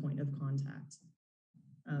 as the point of contact.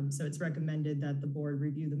 So it's recommended that the board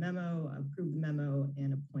review the memo, approve the memo,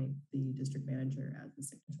 and appoint the district manager as the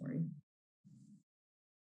signatory.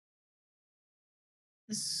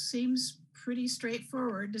 This seems pretty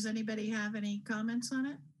straightforward. Does anybody have any comments on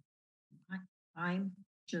it? I'm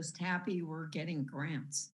just happy we're getting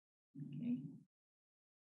grants.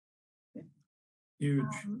 Okay. Huge.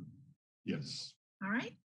 Yes. All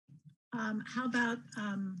right. How about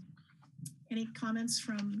any comments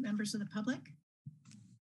from members of the public?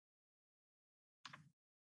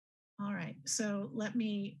 All right, so let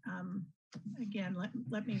me, again,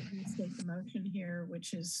 let me restate the motion here,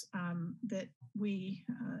 which is that the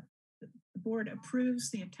board approves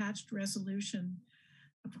the attached resolution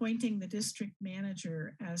appointing the district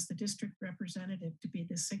manager as the district representative to be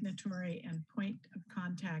the signatory and point of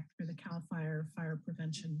contact for the CAL FIRE fire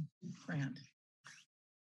prevention grant.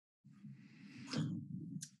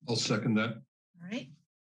 I'll second that. All right.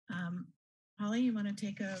 Holly, you want to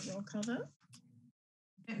take a roll call vote?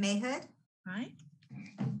 Mayhood, Aye.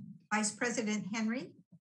 Vice President Henry,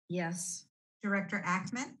 Yes. Director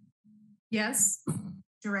Ackman, Yes.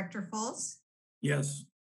 Director Fultz, Yes.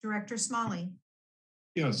 Director Smalley.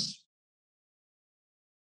 Yes.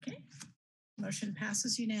 Okay. Motion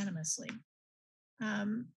passes unanimously.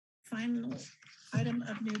 Final item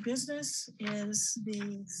of new business is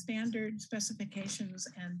the standard specifications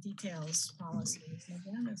and details policies. And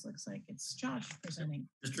again, this looks like it's Josh presenting.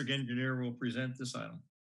 District engineer will present this item.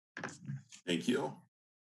 Thank you.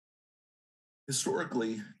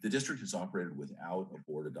 Historically, the district has operated without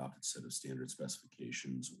a board adopted set of standard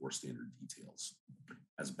specifications or standard details.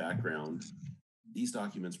 As background, these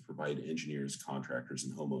documents provide engineers, contractors,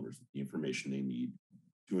 and homeowners with the information they need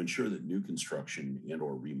to ensure that new construction and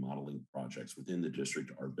or remodeling projects within the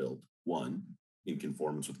district are built, 1, in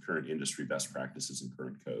conformance with current industry best practices and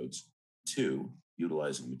current codes, 2,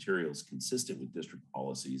 utilizing materials consistent with district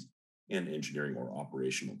policies and engineering or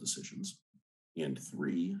operational decisions, and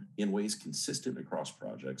 3, in ways consistent across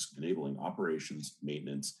projects, enabling operations,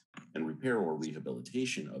 maintenance, and repair or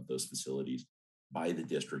rehabilitation of those facilities by the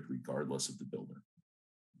district regardless of the builder.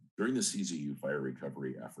 During the CZU fire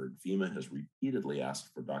recovery effort, FEMA has repeatedly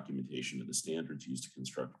asked for documentation of the standards used to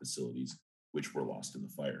construct facilities which were lost in the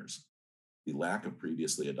fires. The lack of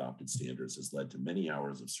previously adopted standards has led to many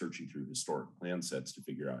hours of searching through historic plan sets to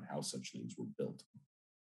figure out how such things were built.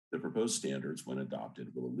 The proposed standards, when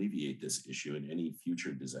adopted, will alleviate this issue in any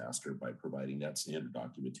future disaster by providing that standard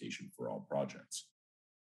documentation for all projects.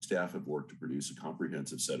 Staff have worked to produce a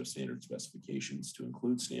comprehensive set of standard specifications to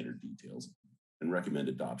include standard details and recommend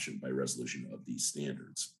adoption by resolution of these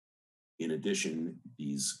standards. In addition,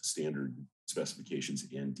 these standard specifications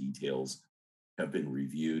and details have been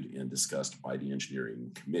reviewed and discussed by the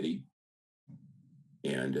engineering committee,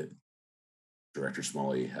 and Director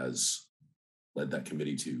Smalley has led that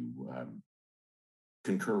committee to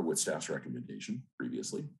concur with staff's recommendation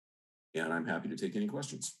previously, and I'm happy to take any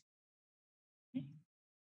questions.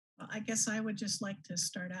 Well, I guess I would just like to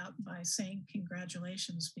start out by saying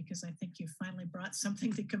congratulations, because I think you finally brought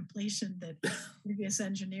something to completion that previous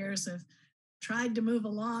engineers have tried to move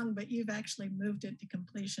along, but you've actually moved it to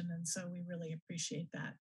completion. And so we really appreciate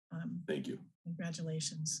that. Thank you.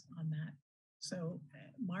 Congratulations on that. So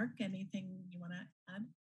Mark, anything you want to add?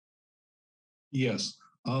 Yes,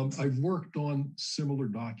 I've worked on similar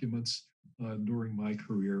documents during my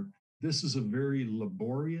career. This is a very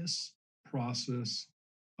laborious process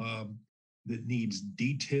that needs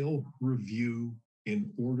detailed review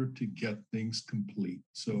in order to get things complete.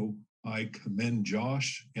 So I commend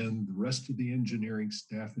Josh and the rest of the engineering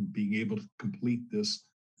staff in being able to complete this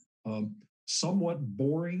somewhat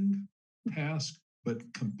boring task, but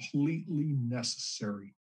completely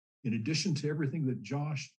necessary. In addition to everything that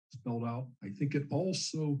Josh spelled out, I think it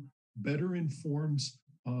also better informs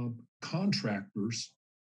contractors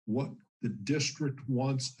what the district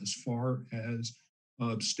wants as far as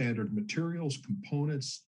standard materials,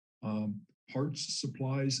 components, parts,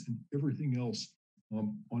 supplies, and everything else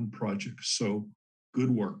on projects. So good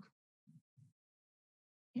work.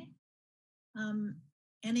 Okay.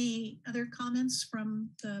 Any other comments from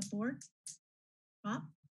the board? Bob?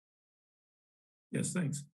 Yes,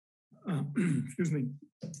 thanks. Excuse me.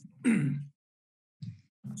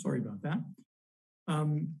 Sorry about that.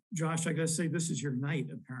 Josh, I gotta say, this is your night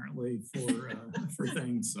apparently for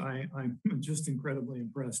things. I'm just incredibly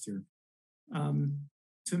impressed here.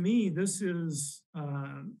 To me, this is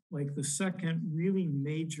like the second really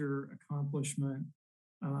major accomplishment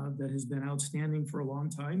that has been outstanding for a long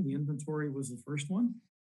time. The inventory was the first one.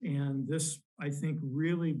 And this, I think,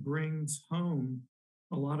 really brings home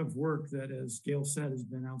a lot of work that, as Gail said, has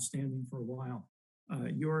been outstanding for a while.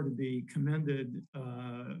 You are to be commended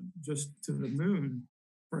just to the moon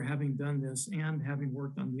for having done this and having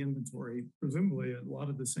worked on the inventory, presumably at a lot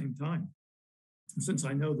of the same time, since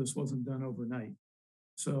I know this wasn't done overnight.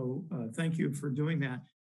 So thank you for doing that.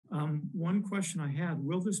 One question I had,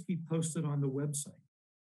 will this be posted on the website?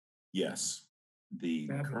 Yes. The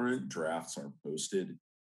current drafts are posted.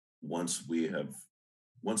 Once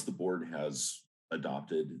the board has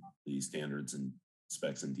adopted the standards and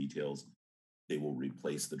specs and details, they will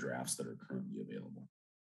replace the drafts that are currently available.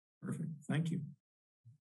 Perfect. Thank you.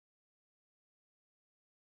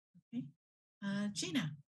 Okay.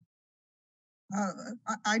 Gina.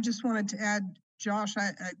 I just wanted to add, Josh,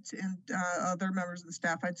 and other members of the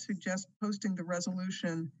staff, I'd suggest posting the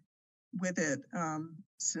resolution with it,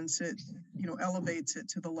 since it, elevates it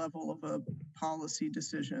to the level of a policy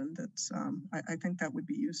decision. That's, I think that would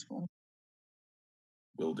be useful.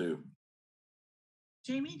 Will do.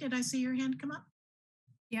 Jamie, did I see your hand come up?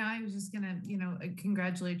 Yeah, I was just gonna,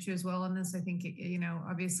 congratulate you as well on this. I think,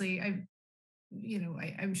 obviously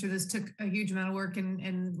I'm sure this took a huge amount of work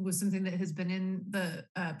and was something that has been in the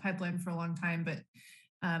pipeline for a long time, but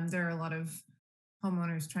there are a lot of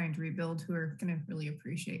homeowners trying to rebuild who are going to really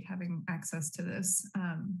appreciate having access to this.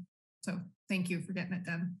 So thank you for getting it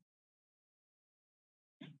done.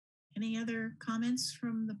 Any other comments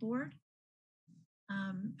from the board?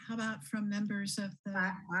 How about from members of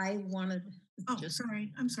the... I wanted...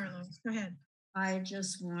 sorry. I'm sorry, Lois. Go ahead. I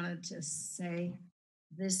just wanted to say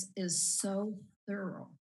this is so thorough.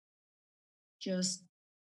 Just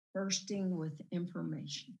bursting with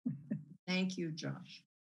information. Thank you, Josh,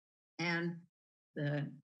 and the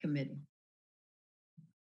committee.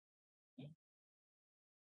 Okay.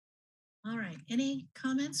 All right. Any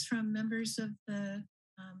comments from members of the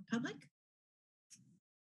public?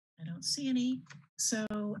 I don't see any. So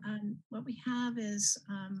what we have is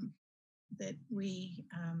that the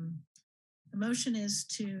motion is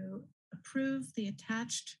to approve the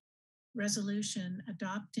attached resolution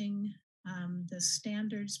adopting the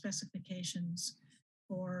standard specifications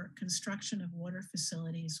for construction of water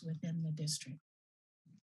facilities within the district.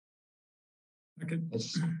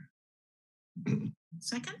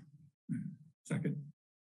 Second? Second.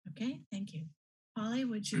 Okay, thank you. Polly,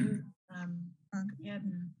 would you go ahead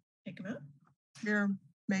and take a vote? Mayor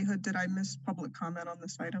Mayhood, did I miss public comment on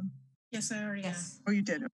this item? Yes, I already Yes. Oh, you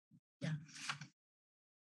did. Yeah.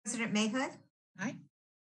 President Mayhood? Aye.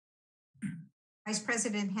 Vice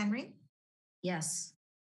President Henry? Yes.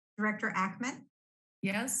 Director Ackman?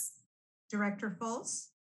 Yes. Director Fultz?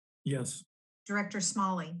 Yes. Director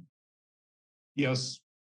Smalley? Yes.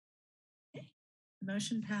 Okay. The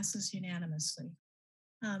motion passes unanimously.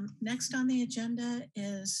 Next on the agenda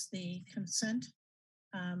is the consent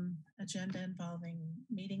agenda involving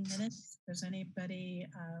meeting minutes. Does anybody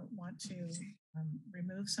want to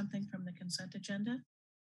remove something from the consent agenda?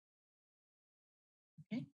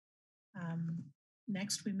 Okay.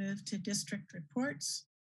 Next, we move to district reports.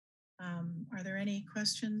 Are there any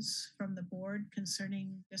questions from the board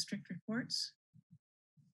concerning district reports?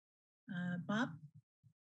 Bob?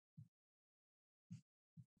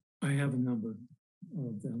 I have a number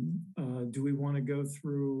of them. Do we want to go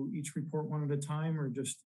through each report one at a time or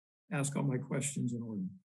just ask all my questions in order?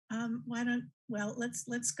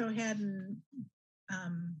 Let's go ahead and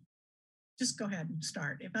just go ahead and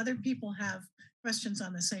start. If other people have questions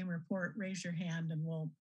on the same report, raise your hand and we'll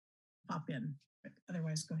pop in. But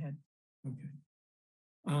otherwise, go ahead. Okay.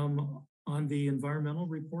 On the environmental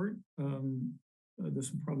report,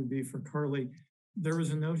 this will probably be for Carly. There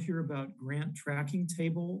was a note here about grant tracking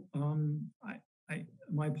table.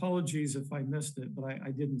 My apologies if I missed it, but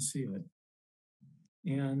I didn't see it.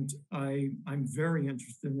 And I'm very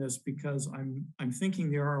interested in this because I'm thinking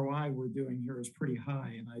the ROI we're doing here is pretty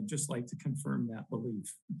high, and I'd just like to confirm that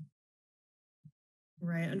belief.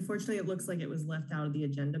 Right. Unfortunately, it looks like it was left out of the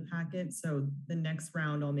agenda packet. So the next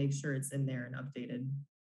round, I'll make sure it's in there and updated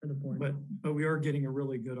for the board. But we are getting a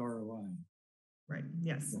really good ROI. Right.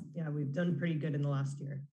 Yes. Yeah, we've done pretty good in the last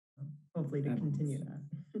year. Hopefully to continue that.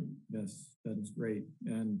 Yes, that is great.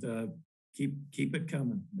 And keep it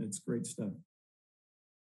coming. It's great stuff.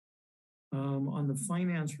 On the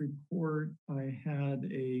finance report, I had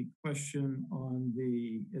a question on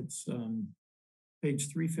it's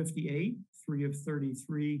page 358, 3 of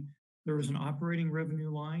 33. There was an operating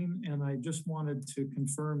revenue line, and I just wanted to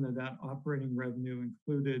confirm that operating revenue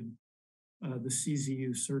included the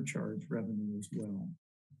CZU surcharge revenue as well.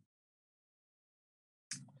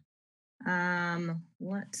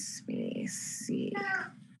 Let me see.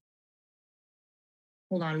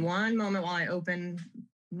 Hold on one moment while I open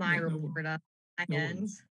my report up. No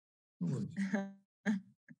worries.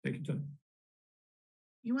 Take your time.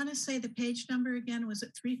 You want to say the page number again? Was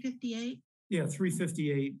it 358? Yeah,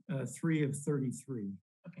 358, 3 of 33.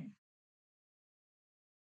 Okay.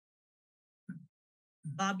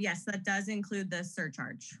 Bob, yes, that does include the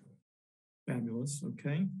surcharge. Fabulous.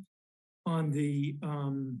 Okay. On the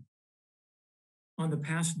On the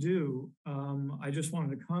past due, I just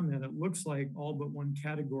wanted to comment, it looks like all but one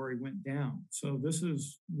category went down. So this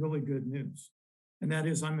is really good news. And that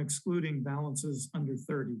is I'm excluding balances under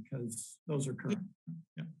 30 because those are current.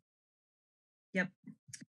 Yeah. Yep.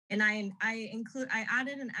 And I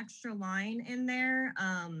added an extra line in there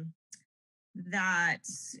that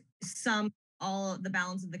all the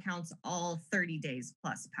balance of the accounts all 30 days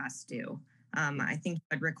plus past due. I think you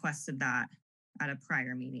had requested that at a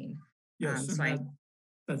prior meeting. Yes,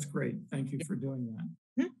 that's great. Thank you for doing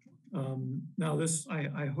that. Now this,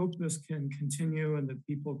 I hope this can continue and that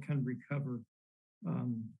people can recover.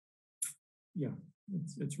 Yeah,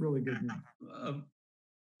 it's really good news.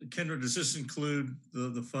 Kendra, does this include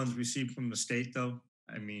the funds received from the state though?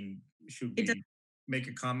 I mean, should we make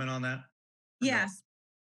a comment on that? Yes.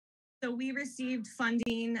 So we received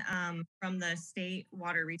funding from the State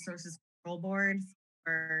Water Resources Control Board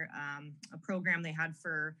for a program they had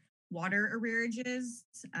for water arrearages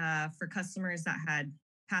for customers that had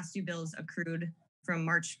past due bills accrued from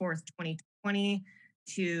March 4th, 2020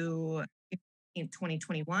 to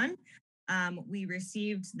 2021. We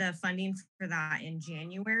received the funding for that in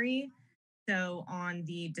January. So on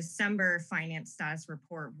the December finance status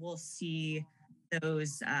report, we'll see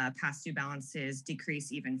those past due balances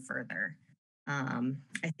decrease even further.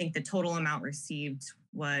 I think the total amount received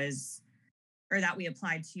was, or that we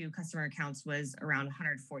applied to customer accounts was around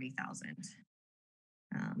 140,000.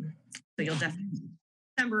 So you'll definitely,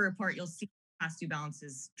 December report, you'll see past due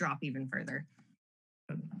balances drop even further.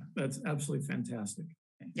 That's absolutely fantastic.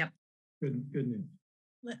 Yep. Good news.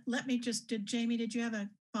 Let me just, Jamie, did you have a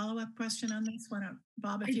follow-up question on this? Why don't,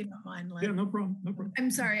 Bob, if you don't mind. Yeah, no problem.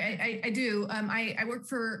 I'm sorry, I do. I work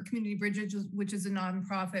for Community Bridges, which is a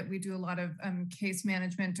nonprofit. We do a lot of case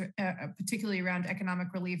management, particularly around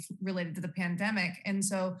economic relief related to the pandemic. And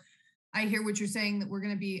so I hear what you're saying, that we're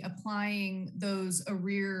going to be applying those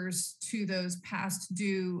arrears to those past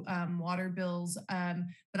due water bills.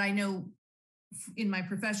 But I know in my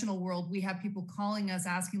professional world, we have people calling us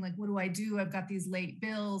asking like, what do I do? I've got these late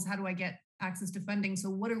bills. How do I get access to funding? So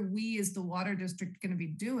what are we as the water district going to be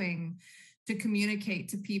doing to communicate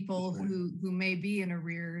to people who may be in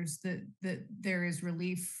arrears that there is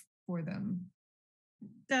relief for them?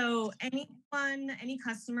 So any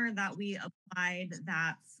customer that we applied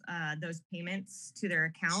that those payments to their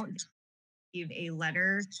account, receive a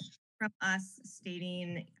letter from us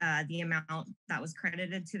stating the amount that was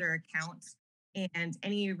credited to their account, and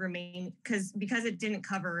any because it didn't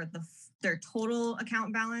cover their total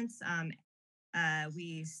account balance.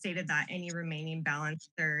 We stated that any remaining balance,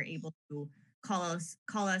 they're able to call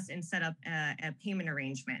us and set up a payment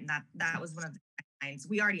arrangement. And that was one of the guidelines.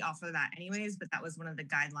 We already offer that anyways, but that was one of the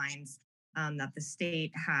guidelines that the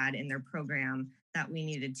state had in their program, that we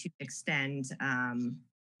needed to extend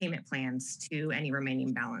payment plans to any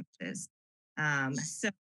remaining balances. So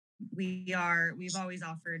we've always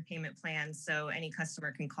offered payment plans, so any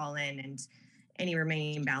customer can call in and any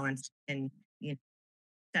remaining balance and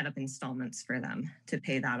set up installments for them to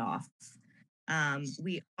pay that off.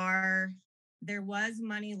 There was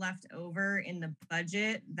money left over in the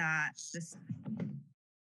budget that this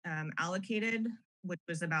allocated, which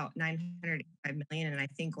was about $985 million, and I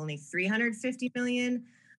think only $350 million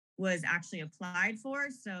was actually applied for.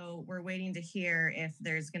 So we're waiting to hear if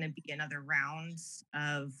there's going to be another round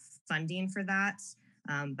of funding for that.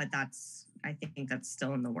 But I think that's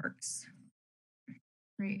still in the works.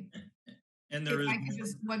 Great. And if I could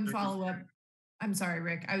just one follow-up. I'm sorry,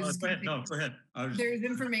 Rick. I was just go ahead. There's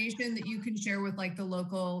information that you can share with like the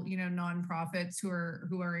local, nonprofits who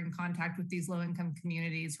are in contact with these low-income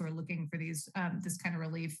communities who are looking for these this kind of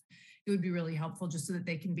relief. It would be really helpful just so that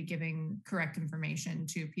they can be giving correct information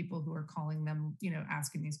to people who are calling them,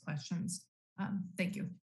 asking these questions. Thank you.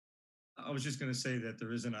 I was just going to say that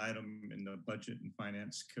there is an item in the Budget and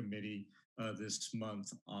Finance Committee this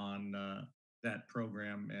month on that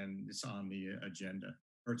program, and it's on the agenda,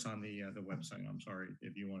 or it's on the website. I'm sorry,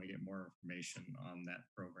 if you want to get more information on that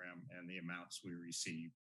program and the amounts we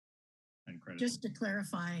receive and credit. Just to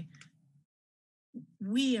clarify,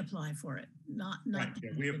 we apply for it, not right.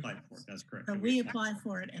 Yeah, we apply for it. That's correct. So we apply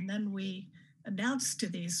for it, and then we announce to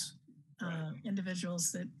these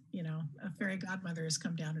individuals that a fairy godmother has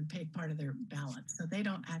come down and paid part of their balance, so they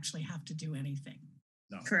don't actually have to do anything.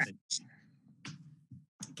 No, correct.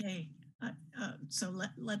 Okay, so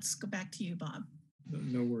let's go back to you, Bob.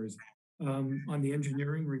 No worries. On the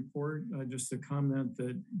engineering report, just a comment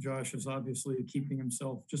that Josh is obviously keeping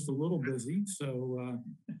himself just a little busy, so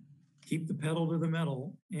keep the pedal to the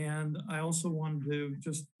metal. And I also wanted to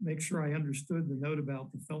just make sure I understood the note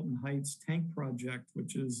about the Felton Heights tank project,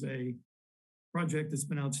 which is a project that's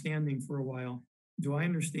been outstanding for a while. do I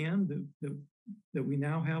understand that we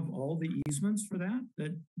now have all the easements for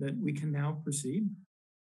that we can now proceed?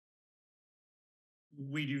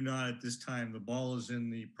 We do not at this time. The ball is in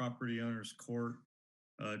the property owner's court.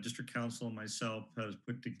 District Council and myself has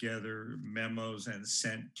put together memos and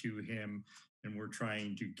sent to him, and we're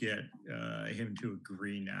trying to get him to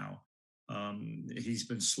agree now. He's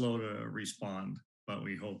been slow to respond, but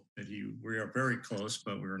we hope that we are very close,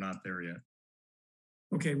 but we're not there yet.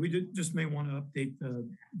 Okay, we just may want to update the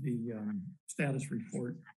status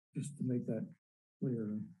report just to make that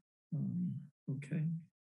clear. Okay.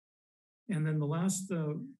 And then the last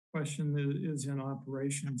question is in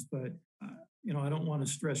operations, but I don't want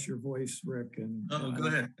to stress your voice, Rick. And go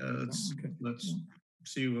ahead. Let's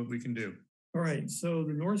see what we can do. All right. So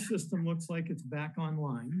the North System looks like it's back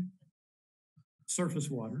online. Surface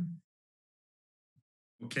water.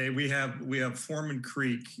 Okay, we have Foreman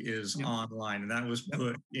Creek is online, and that was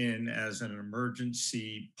put in as an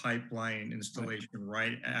emergency pipeline installation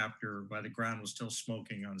right after, while the ground was still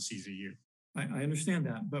smoking on CZU. I understand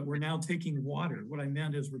that, but we're now taking water. What I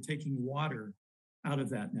meant is we're taking water out of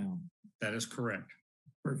that now. That is correct.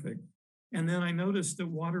 Perfect. And then I noticed that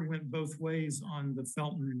water went both ways on the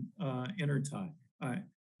Felton intertie.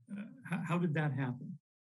 How did that happen?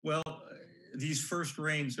 Well, these first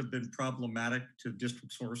rains have been problematic to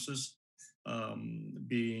district sources,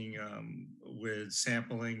 being with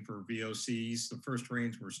sampling for VOCs. The first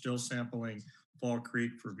rains were still sampling Fall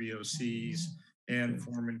Creek for VOCs and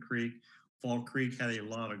Foreman Creek. Fall Creek had a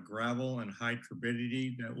lot of gravel and high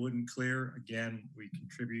turbidity that wouldn't clear. Again, we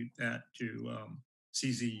contribute that to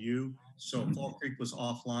CZU. So Fall Creek was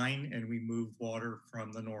offline and we moved water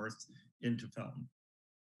from the north into Felton.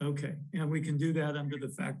 Okay, and we can do that under the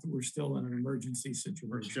fact that we're still in an emergency situation.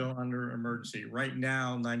 We're still under emergency. Right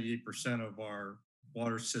now, 98% of our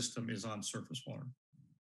water system is on surface water.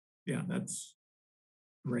 Yeah, that's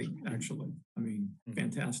great, actually. I mean,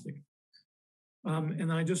 fantastic.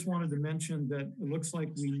 And I just wanted to mention that it looks like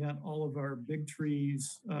we met all of our big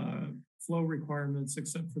trees flow requirements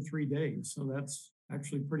except for 3 days. So that's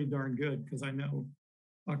actually pretty darn good because I know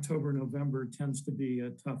October, November tends to be a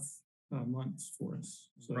tough months for us.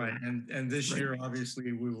 So, right, and this year,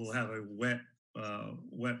 obviously, we will have a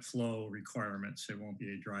wet flow requirements. It won't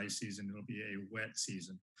be a dry season, it'll be a wet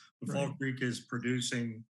season. But Fall Creek is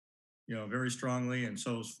producing very strongly, and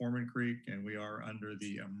so is Foreman Creek, and we are under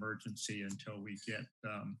the emergency until we get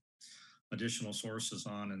additional sources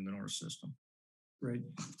on in the North System. Great.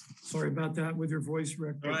 Sorry about that with your voice,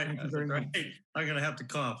 Rick. All right, thank you very much. I'm going to have to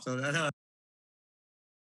cough. So that.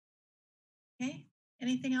 Okay.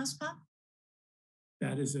 Anything else, Bob?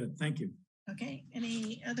 That is it. Thank you. Okay.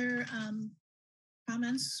 Any other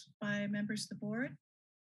comments by members of the board?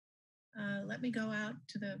 Let me go out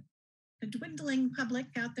to the dwindling public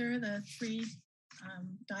out there, the three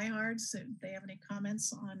diehards. If they have any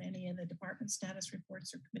comments on any of the department status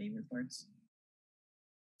reports or committee reports.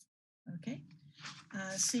 Okay.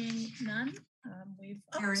 Seeing none,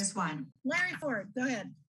 there is one. Larry Ford, go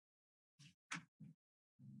ahead.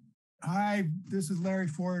 Hi, this is Larry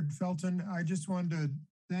Ford, Felton. I just wanted to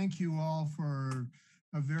thank you all for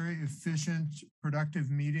a very efficient, productive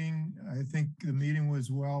meeting. I think the meeting was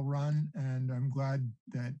well run, and I'm glad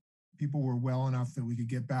that people were well enough that we could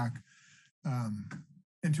get back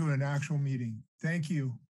into an actual meeting. Thank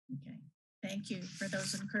you. Okay, thank you for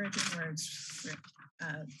those encouraging words,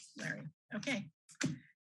 Larry. Okay,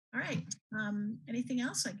 all right. Anything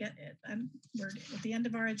else? I get it. We're at the end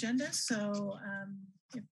of our agenda, so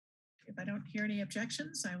if I don't hear any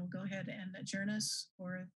objections, I will go ahead and adjourn us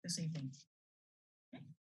for this evening. Okay.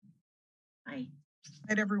 Bye.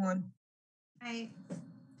 Night, everyone. Hi.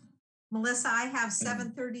 Melissa, I have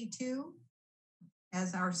 7:32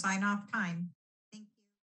 as our sign-off time.